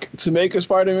like to make a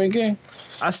Spider-Man game?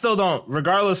 I still don't,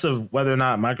 regardless of whether or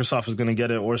not Microsoft is going to get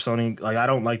it or Sony, like I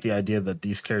don't like the idea that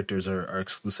these characters are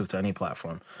exclusive to any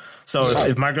platform. So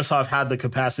if Microsoft had the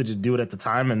capacity to do it at the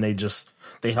time and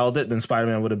they held it, then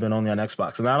Spider-Man would have been only on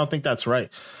Xbox. And I don't think that's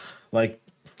right. Like,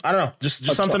 I don't know, just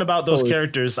something about those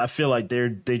characters. I feel like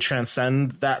they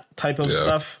transcend that type of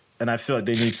stuff. And I feel like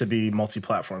they need to be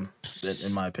multi-platform,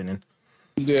 in my opinion.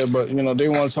 Yeah, but you know, they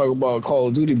want to talk about Call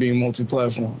of Duty being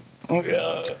multi-platform. Oh,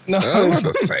 yeah. No, it's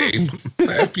not the same.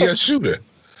 It's an FPS shooter.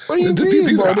 What do you mean,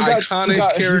 These bro? are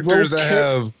iconic characters that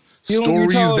have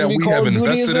stories that we have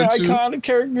invested into. Iconic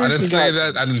characters? I didn't say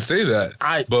that. I didn't say that.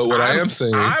 But what I am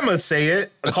saying, I'm gonna say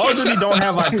it. Call of Duty don't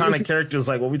have iconic characters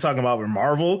like what we talking about with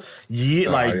Marvel.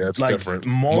 Like different.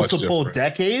 Multiple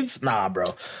decades. Nah, bro.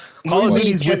 Call of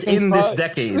Duty's within this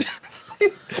decade.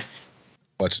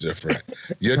 Much different.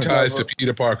 Your ties to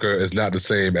Peter Parker is not the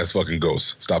same as fucking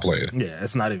Ghost. Stop playing. Yeah,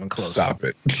 it's not even close. Stop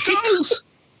it.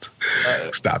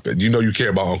 Stop it. You know you care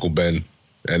about Uncle Ben,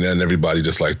 and then everybody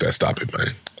just like that. Stop it,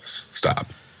 man. Stop.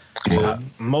 Come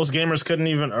on. Most gamers couldn't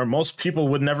even, or most people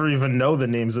would never even know the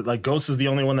names. Like Ghost is the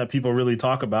only one that people really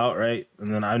talk about, right?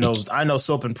 And then I know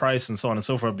Soap and Price and so on and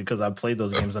so forth because I've played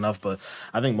those games enough. But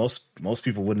I think most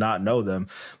people would not know them.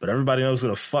 But everybody knows who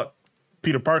the fuck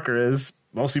Peter Parker is.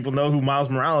 Most people know who Miles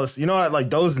Morales. You know what? Like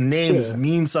those names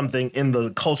mean something in the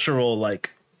cultural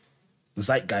like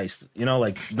zeitgeist. You know,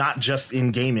 like not just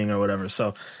in gaming or whatever.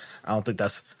 So I don't think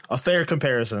that's a fair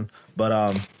comparison.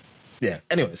 But yeah.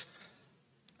 Anyways,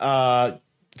 so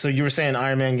you were saying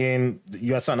Iron Man game.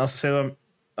 You got something else to say to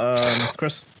them,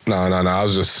 Chris? No. I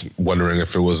was just wondering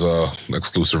if it was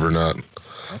exclusive or not.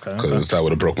 Okay. Because that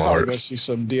would have broke my heart. I see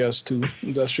some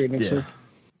DS2, Death Stranding 2.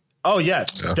 Oh, yeah.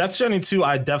 Death Stranding 2,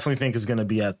 I definitely think is going to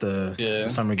be at the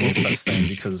Summer Games Fest thing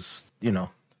because, you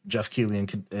know, Jeff Keighley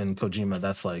and Kojima,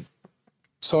 that's like...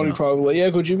 Sony probably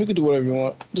like, Kojima, you can do whatever you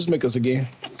want. Just make us a game.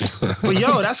 But,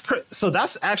 yo, that's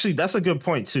a good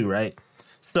point, too, right?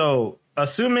 So,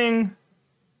 assuming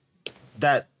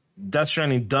that Death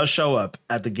Stranding does show up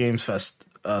at the Games Fest,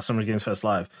 Summer Games Fest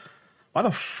Live, why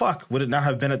the fuck would it not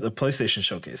have been at the PlayStation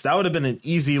Showcase? That would have been an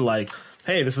easy, like...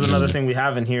 Hey, this is another thing we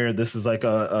have in here. This is like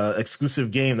a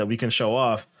exclusive game that we can show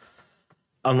off,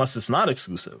 unless it's not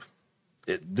exclusive.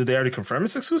 Did they already confirm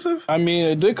it's exclusive? I mean,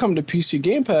 it did come to PC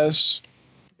Game Pass.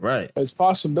 Right. It's a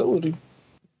possibility.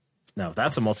 Now, if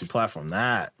that's a multi-platform,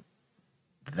 that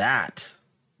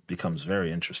becomes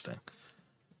very interesting.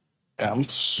 Yeah, I'm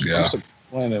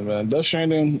disappointed, man. Death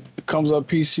Stranding comes up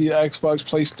PC, Xbox,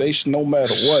 PlayStation, no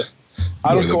matter what.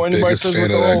 I don't care what anybody says about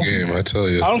that game, I tell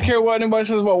you. I don't care what anybody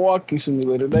says about Walking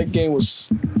Simulator. That game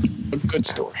was a good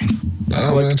story.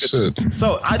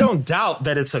 So I don't doubt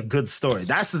that it's a good story.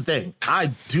 That's the thing.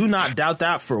 I do not doubt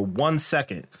that for 1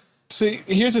 second. See,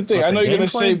 here's the thing. I know you're going to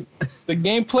say the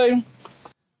gameplay,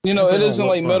 you know, it isn't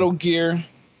like Metal Gear.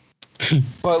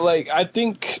 But, like, I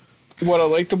think what I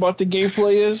liked about the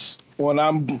gameplay is when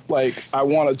I'm, like, I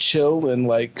want to chill and,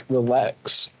 like,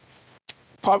 relax.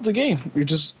 Pop the game. You're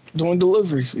just doing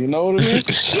deliveries. You know what I mean?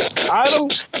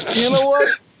 You know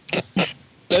what?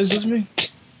 That's just me.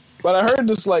 But I heard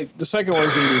this, like, the second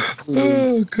one's going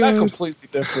to be not completely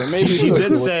different. Maybe he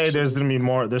did say there's going to be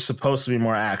more, there's supposed to be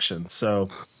more action. So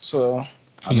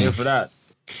I'm here for that.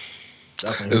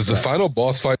 Definitely is the final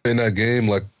boss fight in that game,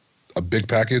 like, a big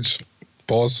package?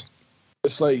 Pause.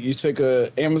 It's like you take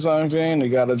a Amazon van, you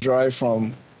got to drive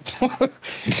from... I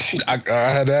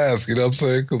had to ask, you know what I'm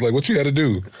saying? Because, like, what you had to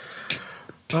do?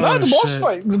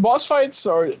 The boss fights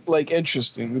are, like,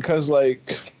 interesting because,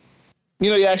 like, you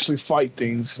know, you actually fight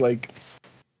things, like,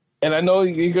 and I know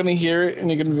you're going to hear it and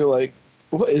you're going to be like,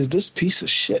 what is this piece of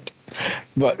shit?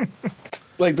 But,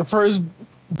 like, the first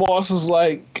boss is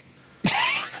like,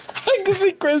 I can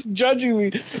see Chris judging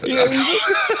me. You know,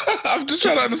 I'm just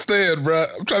trying to understand, bro.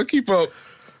 I'm trying to keep up.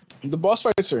 The boss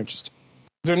fights are interesting.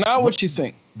 They're not what you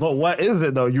think. But what is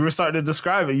it, though? You were starting to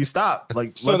describe it. You stopped.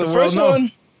 Like, so the first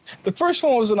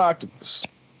one was an octopus.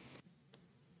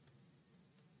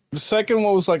 The second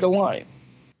one was like a lion.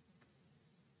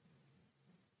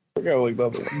 I forgot like the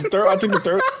other one. I think the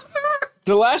third.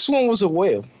 The last one was a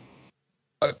whale.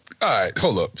 All right,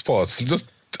 hold up. Pause.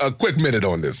 Just a quick minute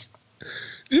on this.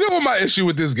 You know what my issue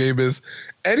with this game is?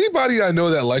 Anybody I know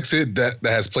that likes it, that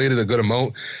has played it a good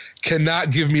amount,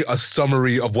 cannot give me a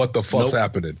summary of what the fuck's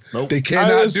happening. They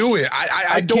cannot do it.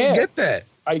 I don't get that.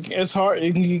 It's hard.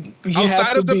 You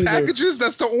outside of the packages,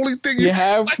 that's the only thing you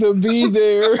have to be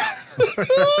there.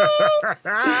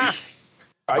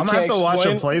 I'm gonna have to watch a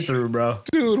playthrough, bro.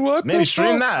 Dude, what? Maybe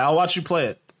stream that. I'll watch you play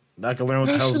it. I can learn what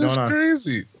the hell's going on.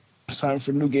 Crazy. It's time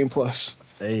for New Game Plus.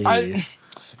 Hey.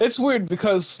 It's weird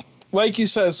because, like you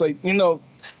said, it's like, you know,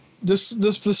 this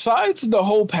besides the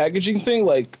whole packaging thing,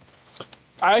 like,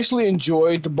 I actually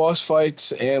enjoyed the boss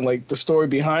fights and like the story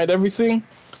behind everything.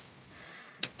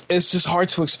 It's just hard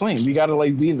to explain. You gotta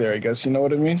like be there, I guess. You know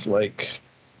what I mean? Like,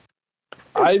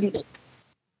 I don't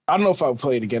know if I would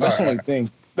play it again. That's the only thing.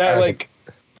 That like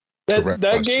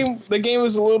that game. The game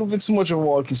is a little bit too much of a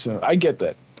walking sim. I get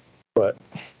that, but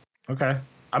okay.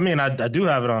 I mean, I do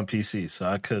have it on PC, so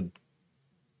I could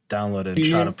download it and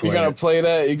try to play it. You gotta play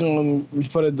that. You're gonna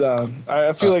put it down.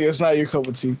 I feel like it's not your cup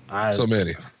of tea. So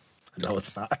many. No,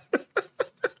 it's not.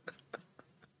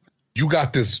 You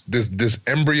got this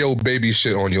embryo baby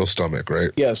shit on your stomach,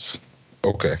 right? Yes.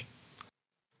 Okay.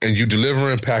 And you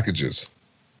delivering packages.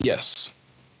 Yes.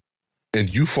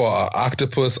 And you fought an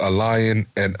octopus, a lion,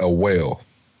 and a whale.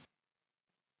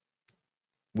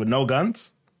 With no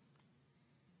guns?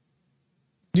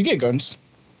 You get guns.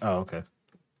 Oh, okay.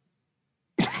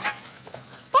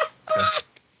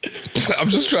 I'm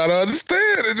just trying to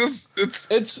understand.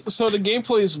 It's so the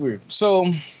gameplay is weird.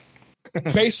 So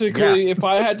basically, if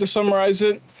I had to summarize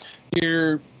it,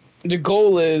 the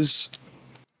goal is,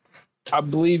 I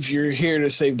believe you're here to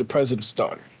save the president's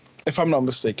daughter, if I'm not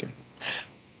mistaken.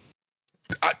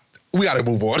 We gotta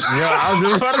move on. Yeah, I was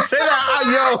just about to say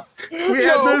that. We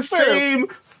had the same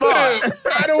thought.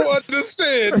 I don't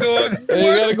understand,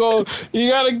 dog.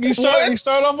 You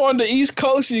start off on the East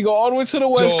Coast, you go all the way to the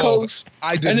West Coast.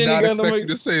 I did not expect you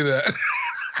to say that.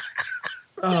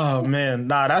 Oh man,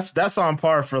 nah, that's on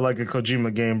par for like a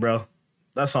Kojima game, bro.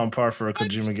 That's on par for a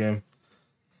Kojima game.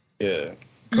 Yeah,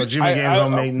 Kojima games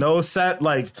don't make no set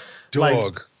like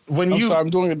dog. When I'm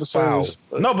doing it the service.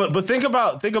 Wow. No, but think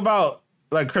about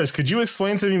like Chris. Could you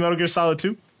explain to me Metal Gear Solid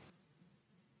 2?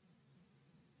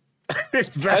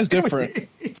 Exactly. That's different.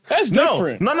 That's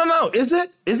different. No. Is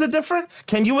it different?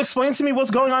 Can you explain to me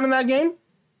what's going on in that game?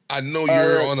 I know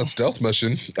you're on a stealth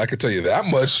mission. I can tell you that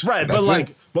much. Right,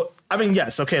 but I mean,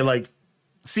 yes, okay, like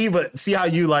see how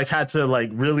you like had to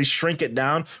like really shrink it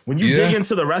down when you dig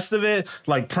into the rest of it,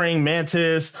 like Praying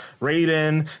Mantis,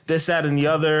 Raiden, this, that, and the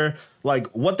other. Like,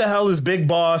 what the hell is Big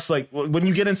Boss? Like, when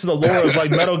you get into the lore of like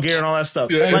Metal Gear and all that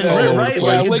stuff, right?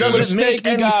 Like, it doesn't make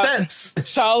any sense.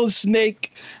 Solid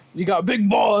Snake, you got Big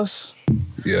Boss.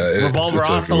 Yeah, Revolver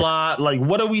Ocelot. Like,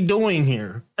 what are we doing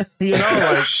here? You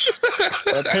know,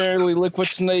 like apparently Liquid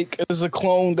Snake is a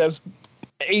clone that's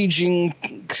aging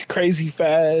crazy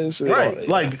fast. Right.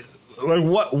 Like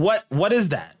what is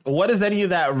that? What does any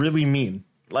of that really mean?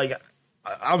 Like,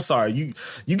 I'm sorry.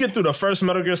 You get through the first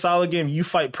Metal Gear Solid game, you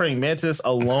fight Praying Mantis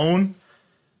alone.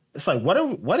 It's like,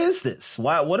 what is this?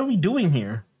 What are we doing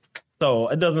here? So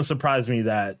it doesn't surprise me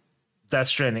that Death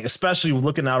Stranding, especially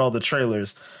looking at all the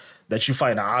trailers, that you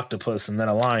fight an octopus and then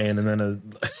a lion and then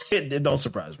it don't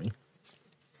surprise me.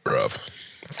 Rough.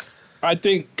 I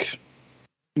think,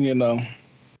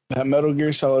 that Metal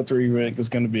Gear Solid 3 remake is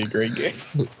going to be a great game.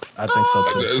 I think so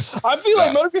too. I feel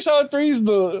like Metal Gear Solid 3 is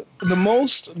the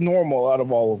most normal out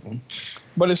of all of them,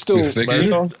 but it's still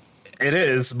it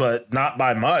is, but not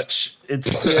by much. It's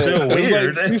still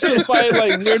weird. Like, you still fight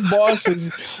like weird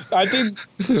bosses. I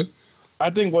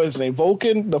think what is his name?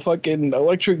 Vulcan, the fucking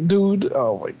electric dude.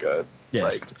 Oh my god.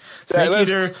 Yes.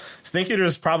 Like, Snake Eater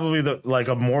is probably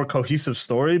a more cohesive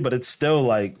story, but it's still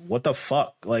like, what the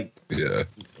fuck? Like, yeah.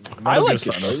 I like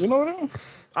it. You know what I mean?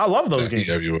 I love those games.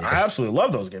 I absolutely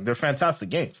love those games. They're fantastic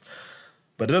games.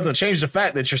 But it doesn't change the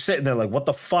fact that you're sitting there like, what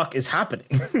the fuck is happening?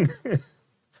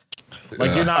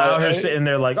 Like, you're not out here sitting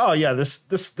there like, oh yeah,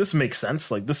 this makes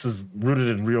sense. Like, this is rooted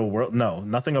in real world. No,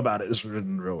 nothing about it is rooted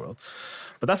in real world.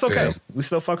 But that's okay. Damn. We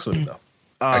still fucks with it though.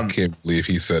 I can't believe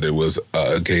he said it was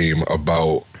a game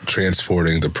about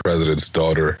transporting the president's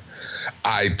daughter.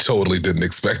 I totally didn't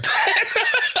expect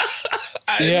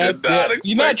that. Did not expect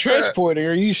you're not transporting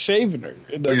her, you're saving her.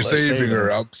 You're saving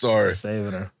her. I'm sorry.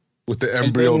 Saving her. With the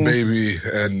embryo baby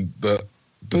and the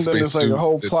space suit. It's like a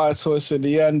whole plot twist at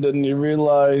the end, and you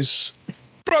realize...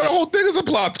 Bro, the whole thing is a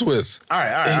plot twist. All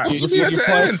right. And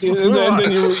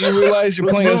then you realize you're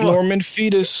playing as Norman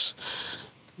Fetus.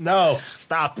 No,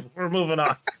 stop. We're moving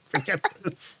on. Forget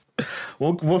this.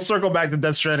 We'll circle back to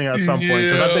Death Stranding at some point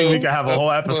because I think we can have a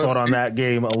whole episode on that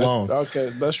game alone.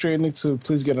 Okay, Death Stranding 2,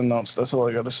 please get announced. That's all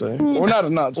I gotta say. Or not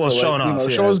announced. Well, showing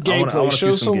off. Show us gameplay. I want to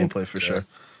see some gameplay for sure.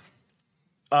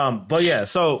 But yeah,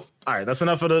 so all right, that's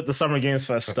enough of the Summer Games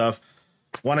Fest stuff.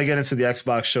 Want to get into the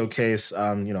Xbox Showcase?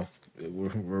 We're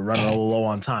running a little low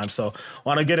on time, so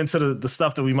want to get into the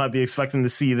stuff that we might be expecting to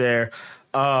see there.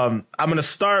 I'm gonna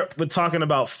start with talking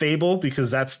about Fable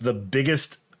because that's the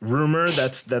biggest rumor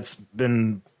that's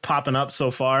been popping up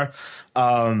so far.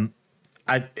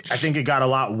 I think it got a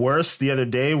lot worse the other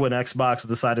day when Xbox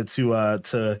decided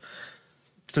to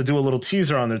do a little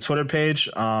teaser on their Twitter page.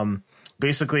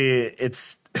 Basically,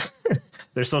 it's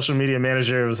their social media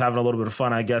manager was having a little bit of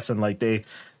fun, I guess, and like they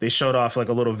showed off like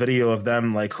a little video of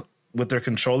them like with their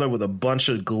controller with a bunch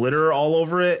of glitter all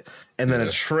over it, and then a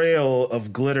trail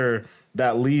of glitter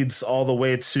that leads all the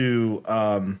way to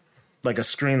like a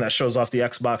screen that shows off the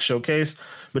Xbox Showcase.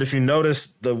 But if you notice,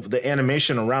 the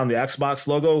animation around the Xbox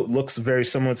logo looks very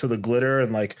similar to the glitter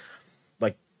and like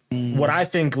what I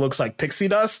think looks like pixie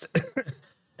dust.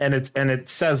 and it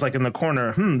says like in the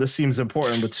corner, this seems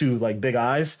important with two like big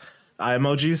eye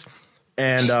emojis.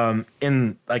 And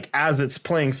in like as it's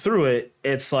playing through it,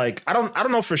 it's like I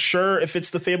don't know for sure if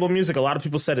it's the Fable music. A lot of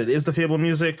people said it is the Fable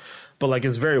music, but like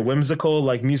it's very whimsical,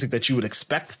 like music that you would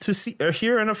expect to see or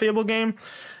hear in a Fable game.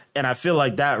 And I feel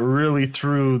like that really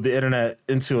threw the internet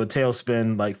into a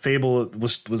tailspin. Like Fable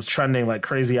was trending like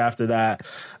crazy after that.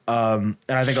 And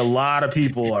I think a lot of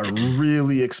people are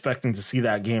really expecting to see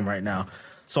that game right now.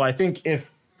 So I think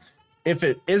if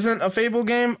it isn't a Fable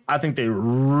game, I think they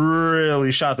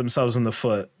really shot themselves in the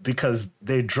foot because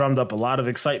they drummed up a lot of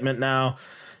excitement now.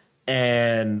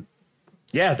 And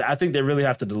yeah, I think they really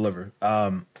have to deliver.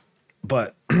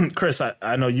 But Chris,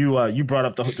 I know you brought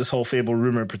up this whole Fable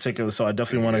rumor in particular, so I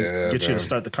definitely want to get you to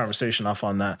start the conversation off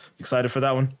on that. Excited for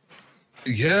that one?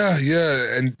 Yeah.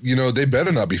 And, they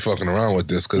better not be fucking around with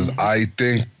this because I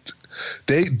think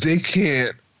they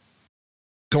can't.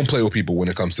 Don't play with people when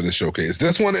it comes to the showcase.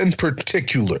 This one in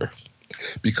particular,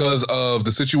 because of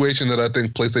the situation that I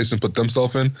think PlayStation put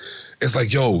themselves in, it's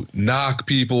like, yo, knock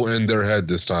people in their head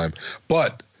this time.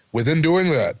 But within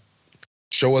doing that,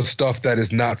 show us stuff that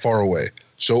is not far away.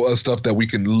 Show us stuff that we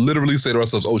can literally say to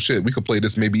ourselves, oh shit, we could play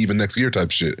this maybe even next year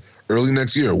type shit. Early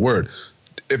next year, word.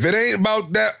 If it ain't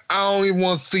about that, I don't even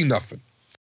want to see nothing.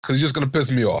 Because it's just going to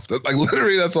piss me off. Like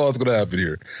literally, that's all that's going to happen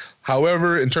here.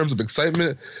 However, in terms of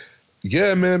excitement,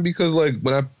 yeah, man, because like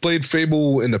when I played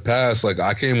Fable in the past, like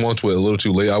I came onto it a little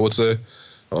too late, I would say.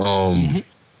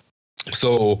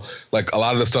 So like a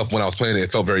lot of the stuff when I was playing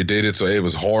it felt very dated, so it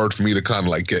was hard for me to kind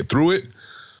of like get through it.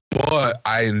 But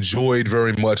I enjoyed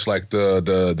very much like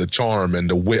the charm and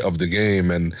the wit of the game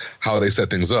and how they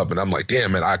set things up. And I'm like,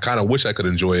 damn, man, I kind of wish I could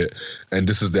enjoy it. And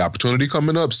this is the opportunity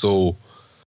coming up. So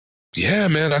yeah,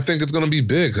 man, I think it's gonna be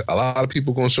big. A lot of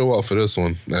people gonna show up for this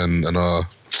one, and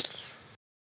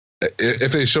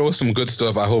if they show us some good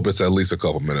stuff, I hope it's at least a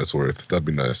couple minutes worth. That'd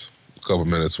be nice. A couple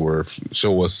minutes worth.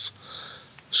 Show us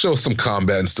some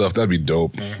combat and stuff. That'd be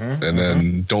dope. And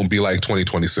then don't be like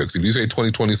 2026. If you say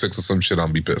 2026 or some shit,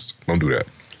 I'll be pissed. Don't do that.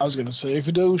 I was gonna say, if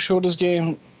you do show this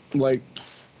game, like,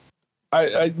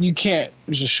 you can't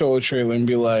just show a trailer and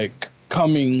be like,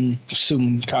 coming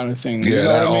soon kind of thing. Yeah, you know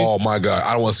what I mean? Oh my God.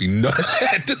 I don't want to see none of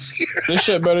that this year. This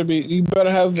shit better be, you better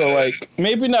have the, like,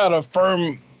 maybe not a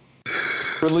firm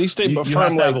release date, but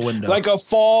firm like a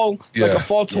fall, like a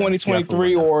fall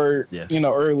 2023 or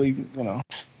early.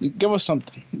 You give us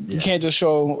something. You can't just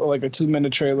show like a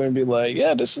 2-minute trailer and be like,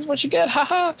 yeah, this is what you get,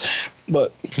 haha.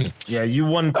 But yeah, you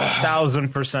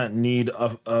 1000% need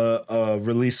a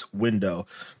release window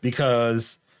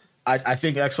because I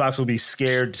think Xbox will be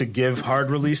scared to give hard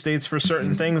release dates for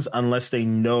certain things unless they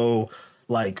know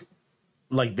like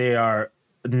they are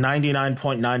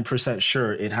 99.9%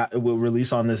 sure it will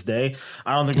release on this day.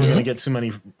 I don't think we're going to get too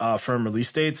many firm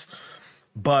release dates,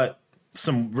 but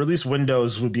some release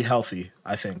windows would be healthy,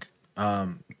 I think,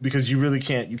 because you really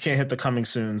can't hit the coming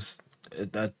soons.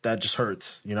 That just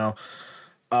hurts, you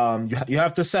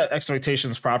have to set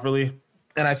expectations properly,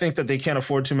 and I think that they can't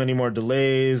afford too many more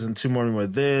delays and too many more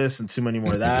this and too many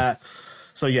more that.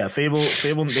 So yeah, Fable,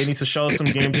 they need to show us some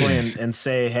gameplay and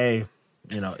say, hey,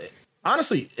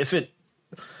 honestly, if it.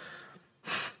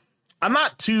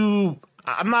 It's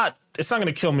not going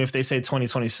to kill me if they say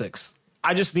 2026.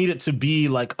 I just need it to be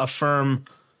like a firm,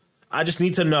 I just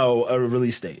need to know a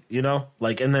release date,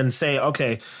 and then say,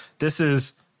 okay, this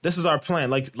is our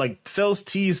plan. Like Phil's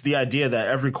teased the idea that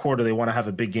every quarter they want to have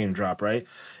a big game drop, right?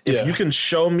 If you can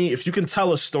show me, if you can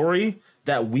tell a story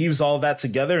that weaves all that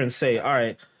together and say, all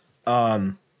right,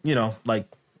 like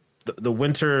the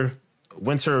winter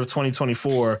of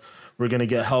 2024, we're going to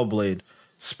get Hellblade.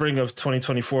 Spring of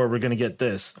 2024, we're going to get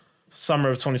this. Summer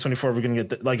of 2024, we're going to get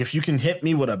this. Like, if you can hit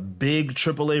me with a big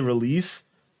AAA release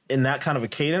in that kind of a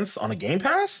cadence on a Game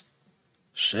Pass,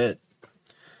 shit.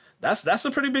 That's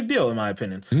a pretty big deal, in my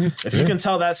opinion. If you can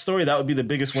tell that story, that would be the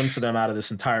biggest win for them out of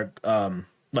this entire,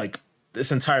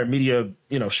 this entire media,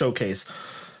 showcase.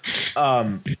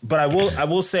 But I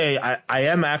will say I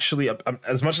am actually,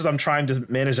 as much as I'm trying to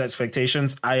manage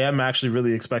expectations, I am actually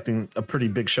really expecting a pretty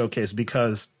big showcase,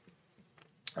 because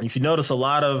if you notice, a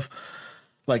lot of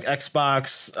like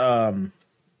Xbox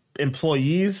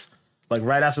employees, like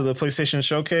right after the PlayStation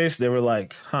showcase, they were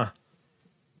like,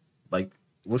 like,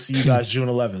 we'll see you guys June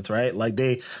 11th, right? Like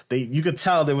they you could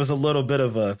tell there was a little bit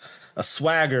of a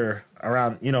swagger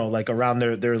around, like around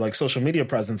their like social media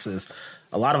presences.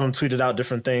 A lot of them tweeted out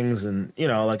different things, and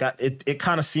like it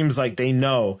kind of seems like they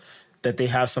know that they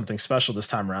have something special this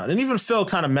time around. And even Phil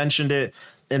kind of mentioned it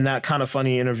in that kind of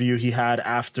funny interview he had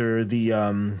after the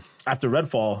after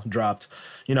Redfall dropped.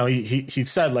 He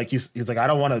said, like, he's like, I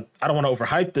don't want to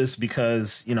overhype this,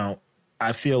 because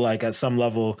I feel like at some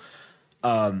level,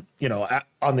 on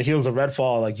the heels of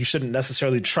Redfall, like, you shouldn't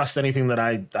necessarily trust anything that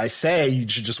I say. You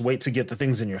should just wait to get the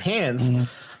things in your hands. Mm-hmm.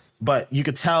 But you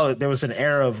could tell there was an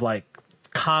air of like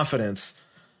confidence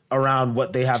around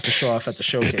what they have to show off at the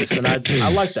showcase, and I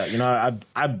like that.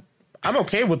 I'm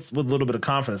okay with a little bit of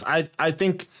confidence. I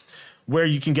think where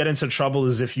you can get into trouble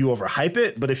is if you overhype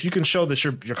it. But if you can show that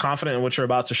you're confident in what you're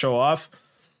about to show off,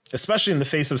 especially in the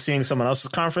face of seeing someone else's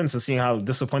conference and seeing how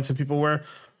disappointed people were,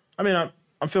 I mean,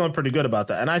 I'm feeling pretty good about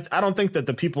that. And I don't think that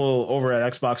the people over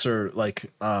at Xbox are like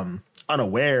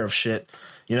unaware of shit.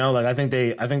 Like I think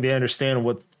they understand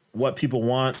what people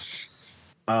want.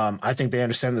 I think they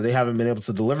understand that they haven't been able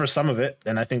to deliver some of it.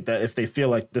 And I think that if they feel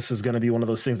like this is going to be one of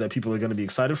those things that people are going to be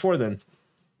excited for, then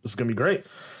this is going to be great.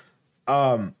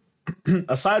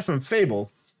 Aside from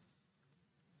Fable,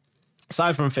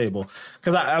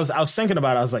 because I was thinking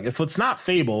about it, I was like, if it's not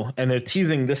Fable and they're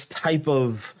teasing this type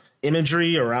of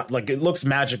imagery around, like, it looks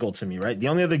magical to me, right? The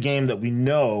only other game that we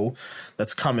know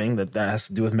that's coming that has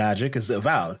to do with magic is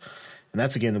Avowed, and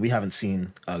that's a game that we haven't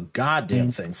seen a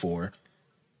goddamn thing for,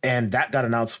 and that got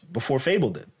announced before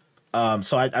Fable did.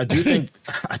 So I do think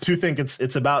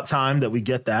it's about time that we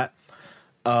get that.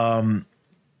 I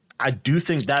do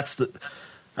think that's the.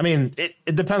 I mean, it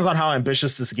depends on how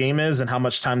ambitious this game is and how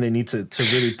much time they need to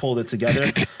really pull it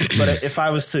together. But if I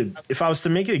was to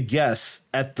make a guess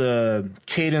at the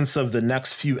cadence of the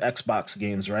next few Xbox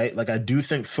games, right? Like, I do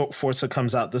think Forza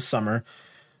comes out this summer,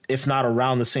 if not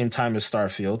around the same time as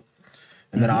Starfield.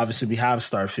 And then obviously we have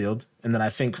Starfield. And then I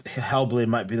think Hellblade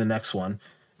might be the next one.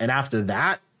 And after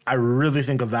that, I really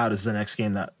think Avowed is the next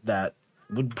game that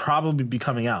would probably be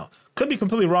coming out. Could be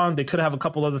completely wrong. They could have a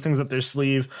couple other things up their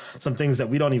sleeve, some things that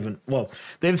we don't even. Well,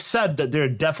 they've said that there are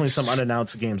definitely some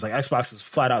unannounced games. Like, Xbox has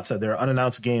flat out said there are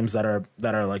unannounced games that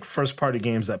are like first party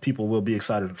games that people will be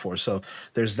excited for. So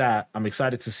there's that. I'm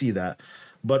excited to see that.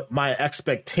 But my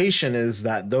expectation is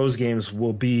that those games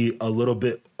will be a little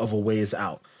bit of a ways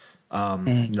out. A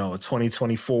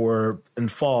 2024 in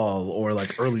fall or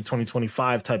like early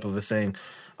 2025 type of a thing.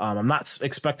 I'm not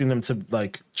expecting them to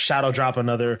like shadow drop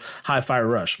another Hi-Fi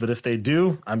Rush, but if they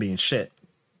do, I mean, shit,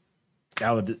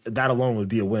 that alone would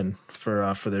be a win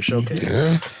for their showcase.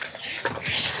 Yeah.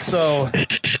 So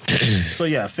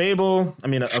yeah, Fable. I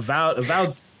mean, Avowed.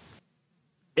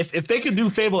 If they could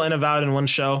do Fable and Avowed in one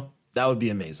show, that would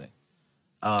be amazing.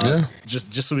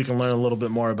 Just so we can learn a little bit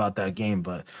more about that game.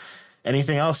 But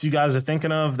anything else you guys are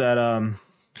thinking of that? I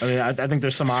mean, I think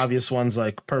there's some obvious ones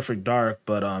like Perfect Dark,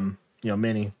 but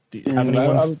Manny, do you have any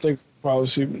ones? I think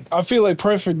probably. I feel like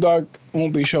Perfect Dark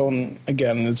won't be shown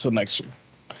again until next year.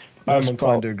 I'm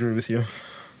inclined to agree with you.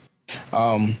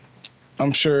 I'm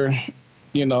sure.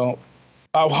 I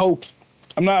hope.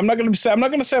 I'm not gonna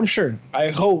say I'm sure. I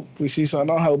hope we see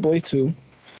something on Hellblade 2,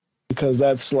 because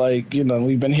that's like,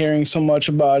 we've been hearing so much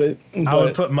about it. I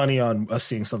would put money on us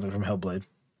seeing something from Hellblade.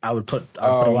 I would put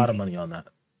a lot of money on that.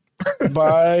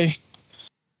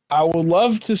 I would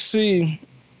love to see,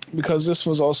 because this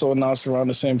was also announced around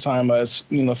the same time as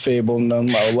Fable, and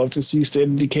I would love to see State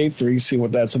of Decay 3, see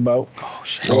what that's about. Oh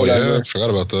shit! Oh yeah, I forgot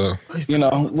about that.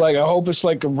 Like, I hope it's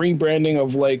like a rebranding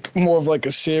of like more of like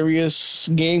a serious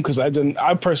game, because I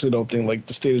personally don't think like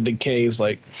the State of Decay is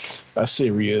like a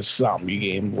serious zombie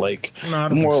game. Like,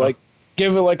 more like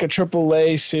give it like a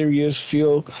AAA serious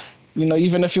feel.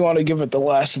 Even if you want to give it the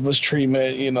Last of Us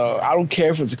treatment, I don't care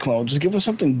if it's a clone. Just give us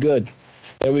something good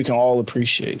that we can all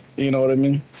appreciate. You know what I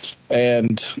mean?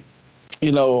 And,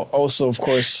 also, of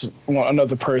course,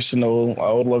 another personal,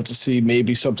 I would love to see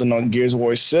maybe something on Gears of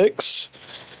War 6,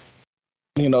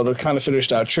 to kind of finish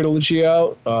that trilogy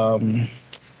out. But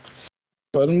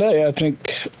I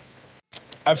think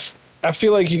I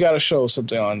feel like you got to show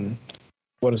something on,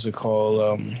 what is it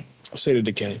called? State of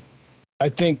Decay. I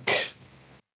think,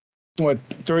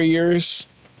 3 years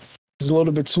is a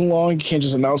little bit too long. You can't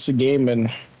just announce the game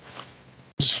and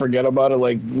just forget about it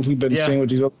like we've been seeing with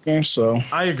these other games. So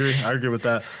I agree with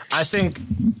that. I think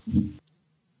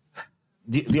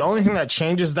the only thing that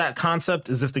changes that concept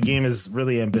is if the game is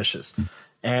really ambitious.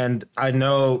 And I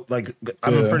know, like,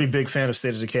 I'm a pretty big fan of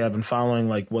State of Decay. I've been following,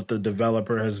 like, what the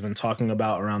developer has been talking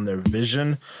about around their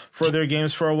vision for their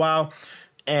games for a while.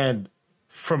 And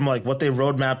from, like, what they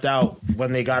roadmapped out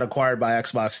when they got acquired by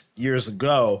Xbox years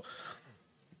ago,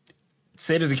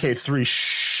 State of Decay 3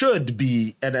 should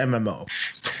be an MMO.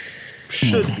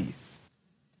 Should be.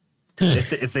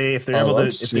 If they're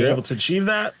able to achieve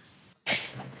that,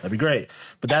 that'd be great.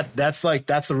 But that's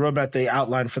the roadmap they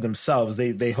outlined for themselves.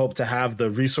 They hope to have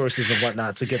the resources and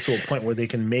whatnot to get to a point where they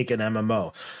can make an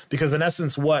MMO. Because in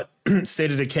essence, what State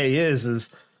of Decay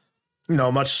is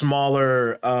a much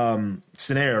smaller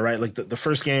scenario, right? Like the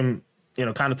first game,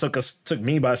 kind of took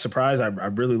me by surprise. I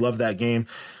really loved that game.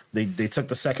 They took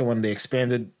the second one, they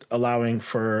expanded, allowing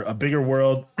for a bigger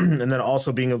world, and then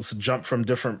also being able to jump from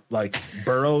different like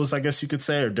boroughs, I guess you could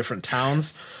say, or different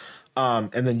towns.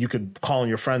 And then you could call on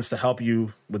your friends to help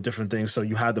you with different things. So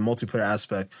you had the multiplayer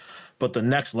aspect. But the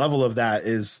next level of that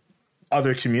is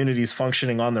other communities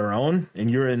functioning on their own. And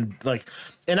you're in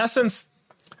essence,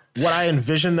 what I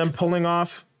envision them pulling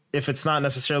off, if it's not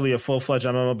necessarily a full-fledged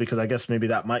MMO, because I guess maybe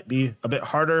that might be a bit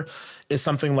harder, is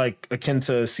something like akin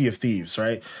to Sea of Thieves,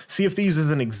 right? Sea of Thieves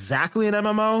isn't exactly an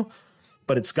MMO,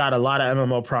 but it's got a lot of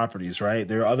MMO properties, right?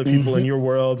 There are other people in your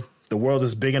world. The world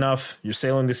is big enough. You're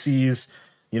sailing the seas.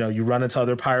 You run into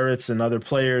other pirates and other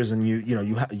players, and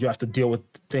you have to deal with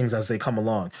things as they come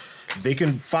along. If they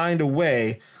can find a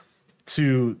way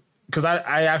to, because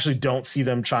I actually don't see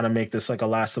them trying to make this like a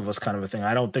Last of Us kind of a thing.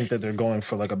 I don't think that they're going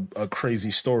for like a crazy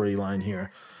storyline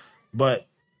here. But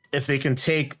if they can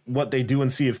take what they do in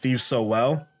Sea of Thieves so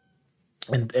well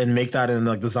and make that in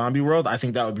like the zombie world, I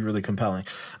think that would be really compelling.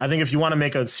 I think if you want to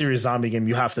make a serious zombie game,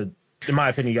 you have to, in my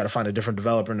opinion, you got to find a different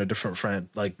developer and a different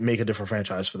make a different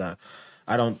franchise for that.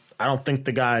 I don't think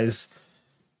the guys,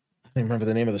 I don't remember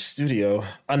the name of the studio,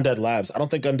 Undead Labs. I don't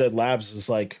think Undead Labs is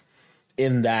like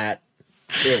in that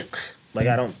ilk. Like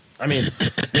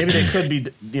maybe they could be,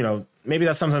 maybe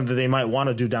that's something that they might want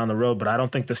to do down the road, but I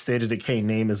don't think the State of Decay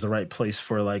name is the right place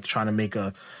for like trying to make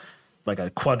a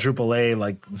quadruple A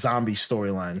like zombie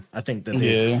storyline. I think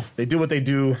that they do what they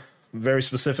do very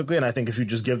specifically, and I think if you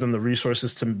just give them the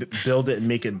resources to build it and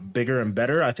make it bigger and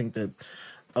better, I think that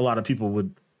a lot of people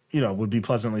would be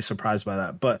pleasantly surprised by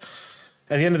that. But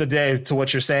at the end of the day, to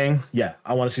what you're saying, yeah,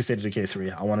 I want to see State of Decay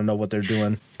 3. I want to know what they're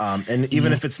doing. And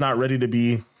even if it's not ready to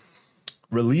be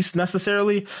released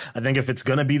necessarily, I think if it's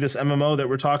going to be this MMO that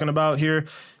we're talking about here,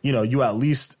 you at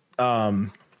least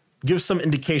give some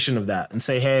indication of that and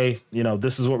say, hey,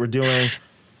 this is what we're doing.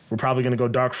 We're probably going to go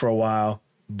dark for a while,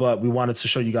 but we wanted to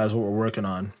show you guys what we're working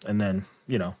on. And then,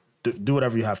 do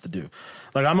whatever you have to do.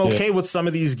 Like, I'm okay with some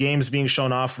of these games being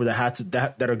shown off where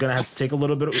that are going to have to take a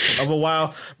little bit of a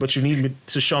while, but you need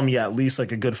to show me at least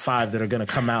like a good 5 that are going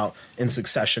to come out in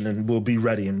succession and will be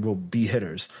ready and will be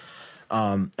hitters.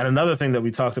 And another thing that we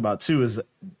talked about too is,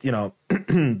 we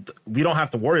don't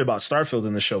have to worry about Starfield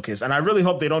in the showcase. And I really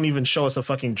hope they don't even show us a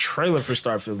fucking trailer for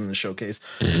Starfield in the showcase,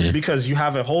 because you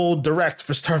have a whole direct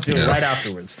for Starfield right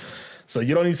afterwards. So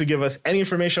you don't need to give us any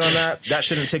information on that. That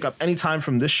shouldn't take up any time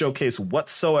from this showcase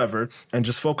whatsoever, and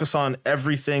just focus on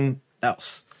everything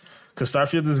else. Because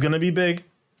Starfield is going to be big.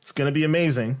 It's going to be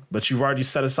amazing, but you've already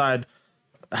set aside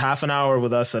half an hour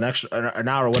with us, an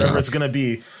hour, whatever it's going to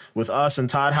be with us and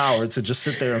Todd Howard to just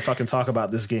sit there and fucking talk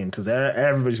about this game, because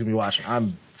everybody's going to be watching.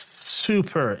 I'm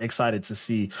super excited to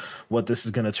see what this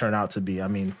is going to turn out to be. I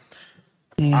mean,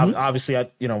 obviously,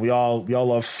 we all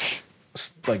love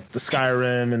like the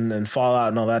Skyrim and Fallout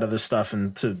and all that other stuff,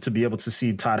 and to be able to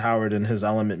see Todd Howard and his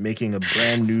element making a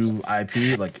brand new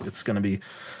IP, like it's gonna be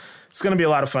a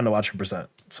lot of fun to watch him present.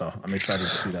 So I'm excited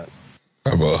to see that.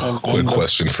 I have a quick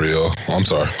question for you. I'm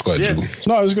sorry. Go ahead, you.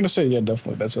 No, I was gonna say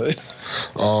definitely. That's it.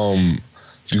 Do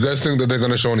you guys think that they're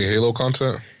gonna show any Halo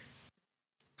content?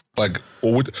 Like,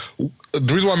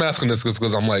 the reason why I'm asking this is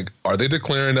because I'm like, are they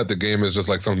declaring that the game is just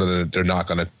like something that they're not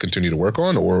going to continue to work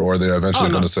on, or are they eventually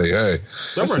going to say, hey,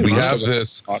 we have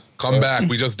this, come back,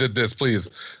 we just did this, please?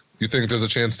 You think there's a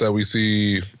chance that we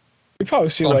see? You probably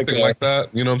see something like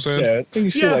that. You know what I'm saying? Yeah, I think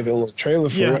you see like a little trailer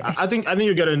for it. I think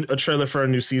you get a trailer for a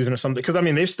new season or something, because I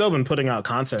mean they've still been putting out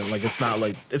content. Like it's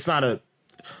not a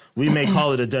we may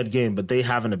call it a dead game, but they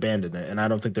haven't abandoned it, and I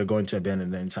don't think they're going to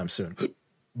abandon it anytime soon.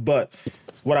 But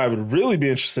what I would really be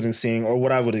interested in seeing, or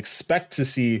what I would expect to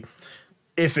see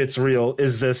if it's real,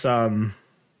 is this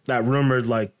that rumored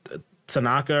like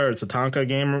Tatanka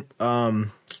game,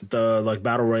 the like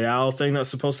battle royale thing that's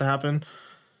supposed to happen.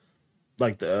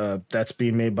 like that's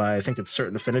being made by, I think it's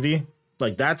Certain Affinity.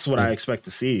 Like that's what I expect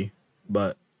to see.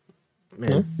 But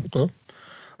man,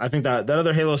 I think that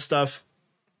other Halo stuff,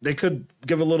 they could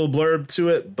give a little blurb to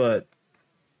it, but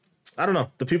I don't know.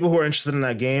 The people who are interested in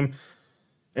that game,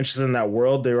 interested in that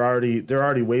world, there are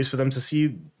already ways for them to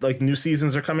see like new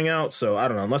seasons are coming out. So I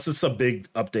don't know. Unless it's a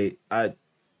big update, I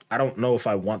don't know if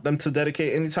I want them to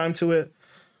dedicate any time to it.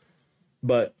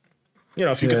 But you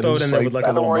know, if you could throw it in there with like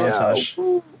a little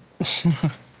montage.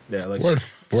 Yeah, like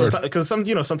because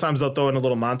sometimes they'll throw in a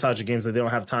little montage of games that they don't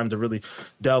have time to really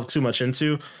delve too much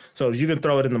into. So if you can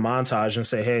throw it in the montage and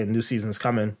say, "Hey, new season's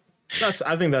coming,"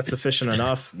 I think that's sufficient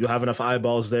enough. You'll have enough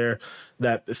eyeballs there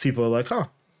that if people are like, "Huh,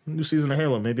 new season of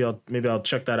Halo, maybe I'll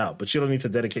check that out." But you don't need to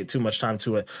dedicate too much time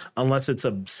to it unless it's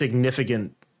a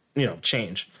significant,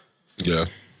 change. Yeah.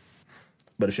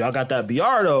 But if y'all got that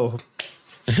BR though,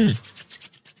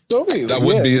 that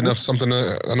would be enough something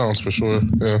to announce for sure.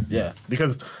 Yeah. Yeah,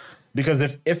 because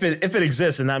if it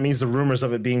exists, and that means the rumors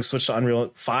of it being switched to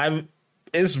Unreal 5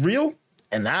 is real,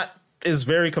 and that is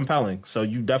very compelling. So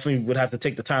you definitely would have to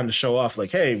take the time to show off,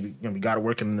 like, hey, we got it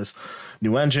working in this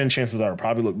new engine. Chances are it'll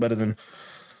probably look better than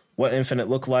what Infinite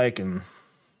looked like, and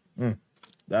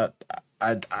that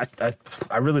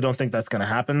I really don't think that's going to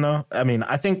happen, though. I mean,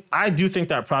 I do think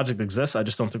that project exists. I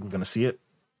just don't think we're going to see it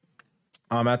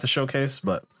at the showcase,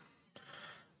 but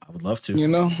I would love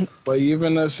to. But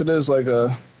even if it is like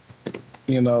a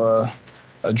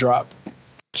drop,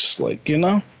 just like,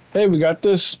 hey, we got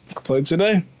this. Play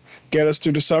today. Get us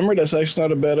through the summer. That's actually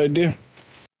not a bad idea.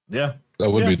 Yeah. That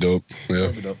would be dope. Yeah.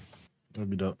 That would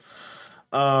be dope.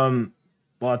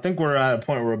 Well, I think we're at a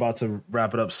point where we're about to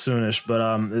wrap it up soonish, but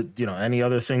any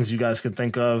other things you guys can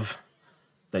think of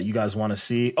that you guys want to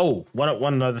see? Oh,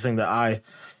 one other thing that I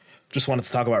just wanted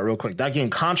to talk about real quick. That game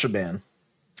Contraband.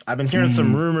 I've been hearing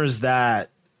some rumors that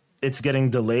it's getting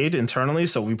delayed internally,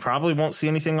 so we probably won't see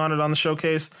anything on it on the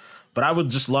showcase, but I would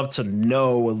just love to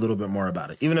know a little bit more about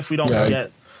it. Even if we don't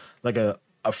get like a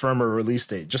firmer release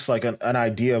date, just like an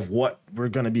idea of what we're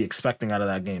going to be expecting out of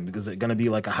that game. Because it's going to be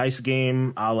like a heist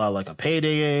game, a la like a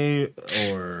Payday,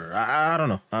 or I don't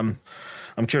know. I'm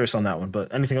curious on that one.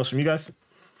 But anything else from you guys?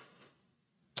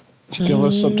 Give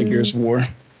us something, Gears of War.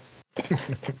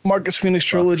 Marcus Phoenix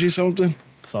trilogy, something.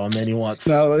 That's all many wants.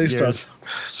 No, at least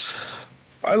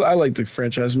I like the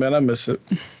franchise, man. I miss it.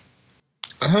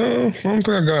 I don't think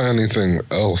I got anything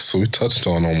else. So we touched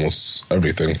on almost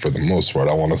everything for the most part,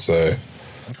 I want to say.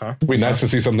 Okay. It'd be nice to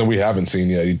see something we haven't seen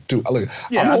yet. I'm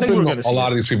hoping a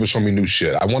lot of these people show me new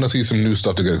shit. I want to see some new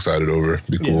stuff to get excited over. It'd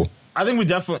be cool. I think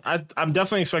I'm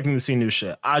definitely expecting to see new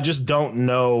shit. I just don't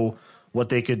know what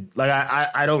they could, like,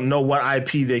 I don't know what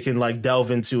IP they can, like,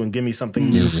 delve into and give me something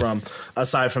new from,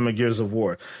 aside from a Gears of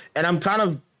War. And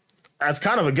that's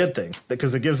kind of a good thing,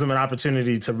 because it gives them an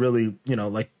opportunity to really,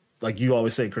 like you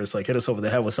always say, Chris, like, hit us over the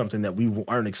head with something that we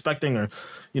aren't expecting or,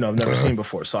 have never seen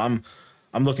before. So I'm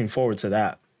looking forward to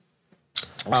that.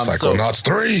 Psychonauts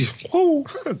 3. Woo.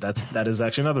 That is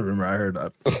actually another rumor I heard.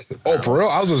 Oh, for real?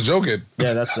 I was just joking.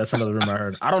 Yeah, that's another rumor I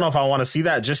heard. I don't know if I want to see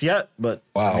that just yet, but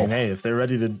wow. I mean, hey, if they're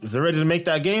ready to make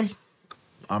that game,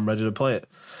 I'm ready to play it.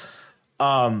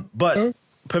 But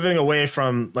pivoting away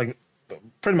from, like,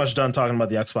 pretty much done talking about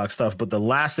the Xbox stuff, but the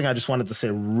last thing I just wanted to say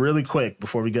really quick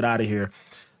before we get out of here,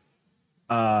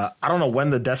 I don't know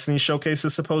when the Destiny showcase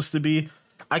is supposed to be.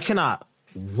 I cannot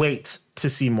wait to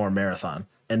see more Marathon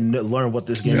and learn what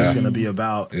this game is going to be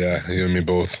about. Yeah, you and me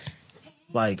both.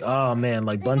 Like, oh man,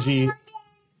 like Bungie,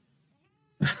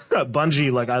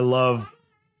 like I love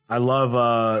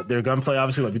their gunplay,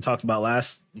 obviously, like we talked about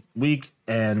last week,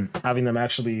 and having them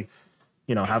actually,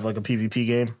 have like a PvP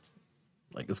game,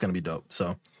 like it's going to be dope.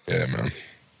 So yeah, man.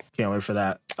 Can't wait for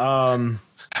that.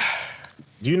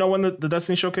 Do you know when the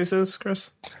Destiny showcase is,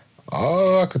 Chris?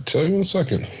 I could tell you in a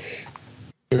second.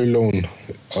 Very long.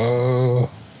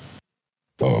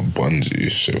 Bungie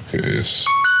showcase.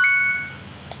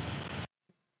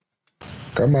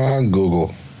 Come on,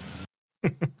 Google.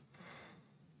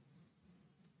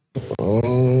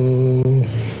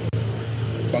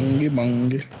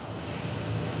 Bungie.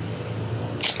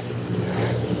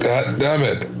 God damn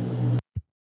it.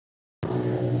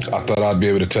 I thought I'd be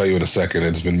able to tell you in a second.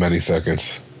 It's been many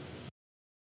seconds.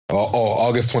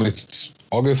 August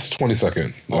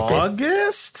 22nd. Okay.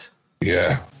 August?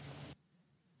 Yeah.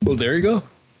 Well, there you go.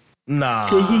 Nah.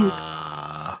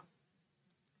 Are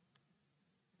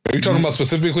you talking about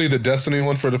specifically the Destiny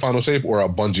one for the Final Shape, or a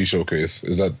Bungie showcase?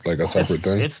 Is that like a separate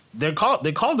thing? They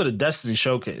called it a Destiny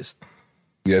showcase.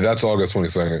 Yeah, that's August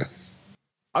 22nd.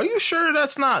 Are you sure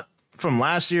that's not from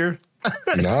last year?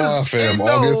 Nah, fam.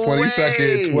 August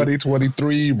 22nd,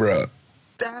 2023, bruh.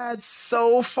 That's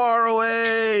so far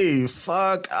away.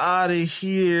 Fuck out of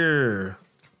here.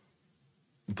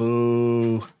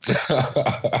 Boo.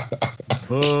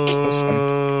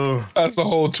 Boo. That's a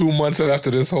whole 2 months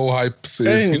after this whole hype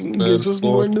series. Hey, gives us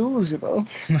more news, you know.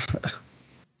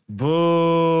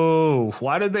 Boo.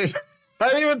 Why did they? I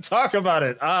didn't even talk about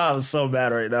it. I'm so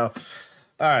mad right now.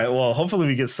 All right. Well, hopefully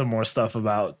we get some more stuff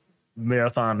about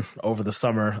Marathon over the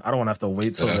summer. I don't want to have to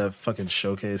wait till that fucking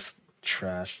showcase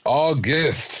trash.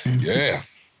 August. Yeah.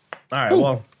 All right.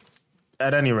 Well,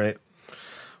 at any rate,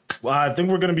 I think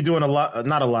we're going to be doing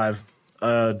not a live,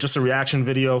 just a reaction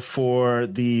video for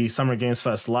the Summer Games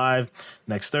Fest live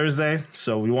next Thursday.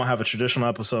 So we won't have a traditional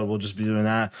episode. We'll just be doing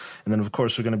that. And then, of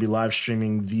course, we're going to be live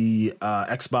streaming the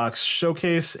Xbox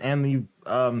Showcase and the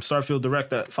Starfield Direct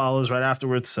that follows right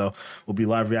afterwards. So we'll be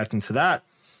live reacting to that.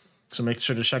 So make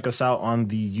sure to check us out on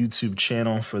the YouTube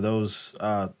channel for those,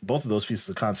 both of those pieces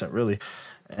of content, really.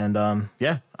 And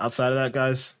yeah, outside of that,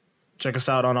 guys, check us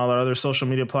out on all our other social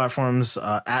media platforms,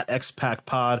 at Xpack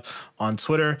Pod on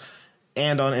Twitter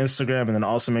and on Instagram. And then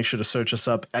also make sure to search us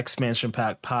up, Xpansion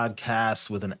Pack Podcast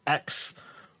with an X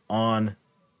on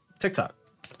TikTok.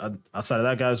 Outside of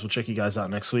that, guys, we'll check you guys out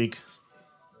next week.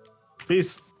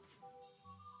 Peace.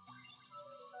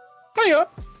 Hiya.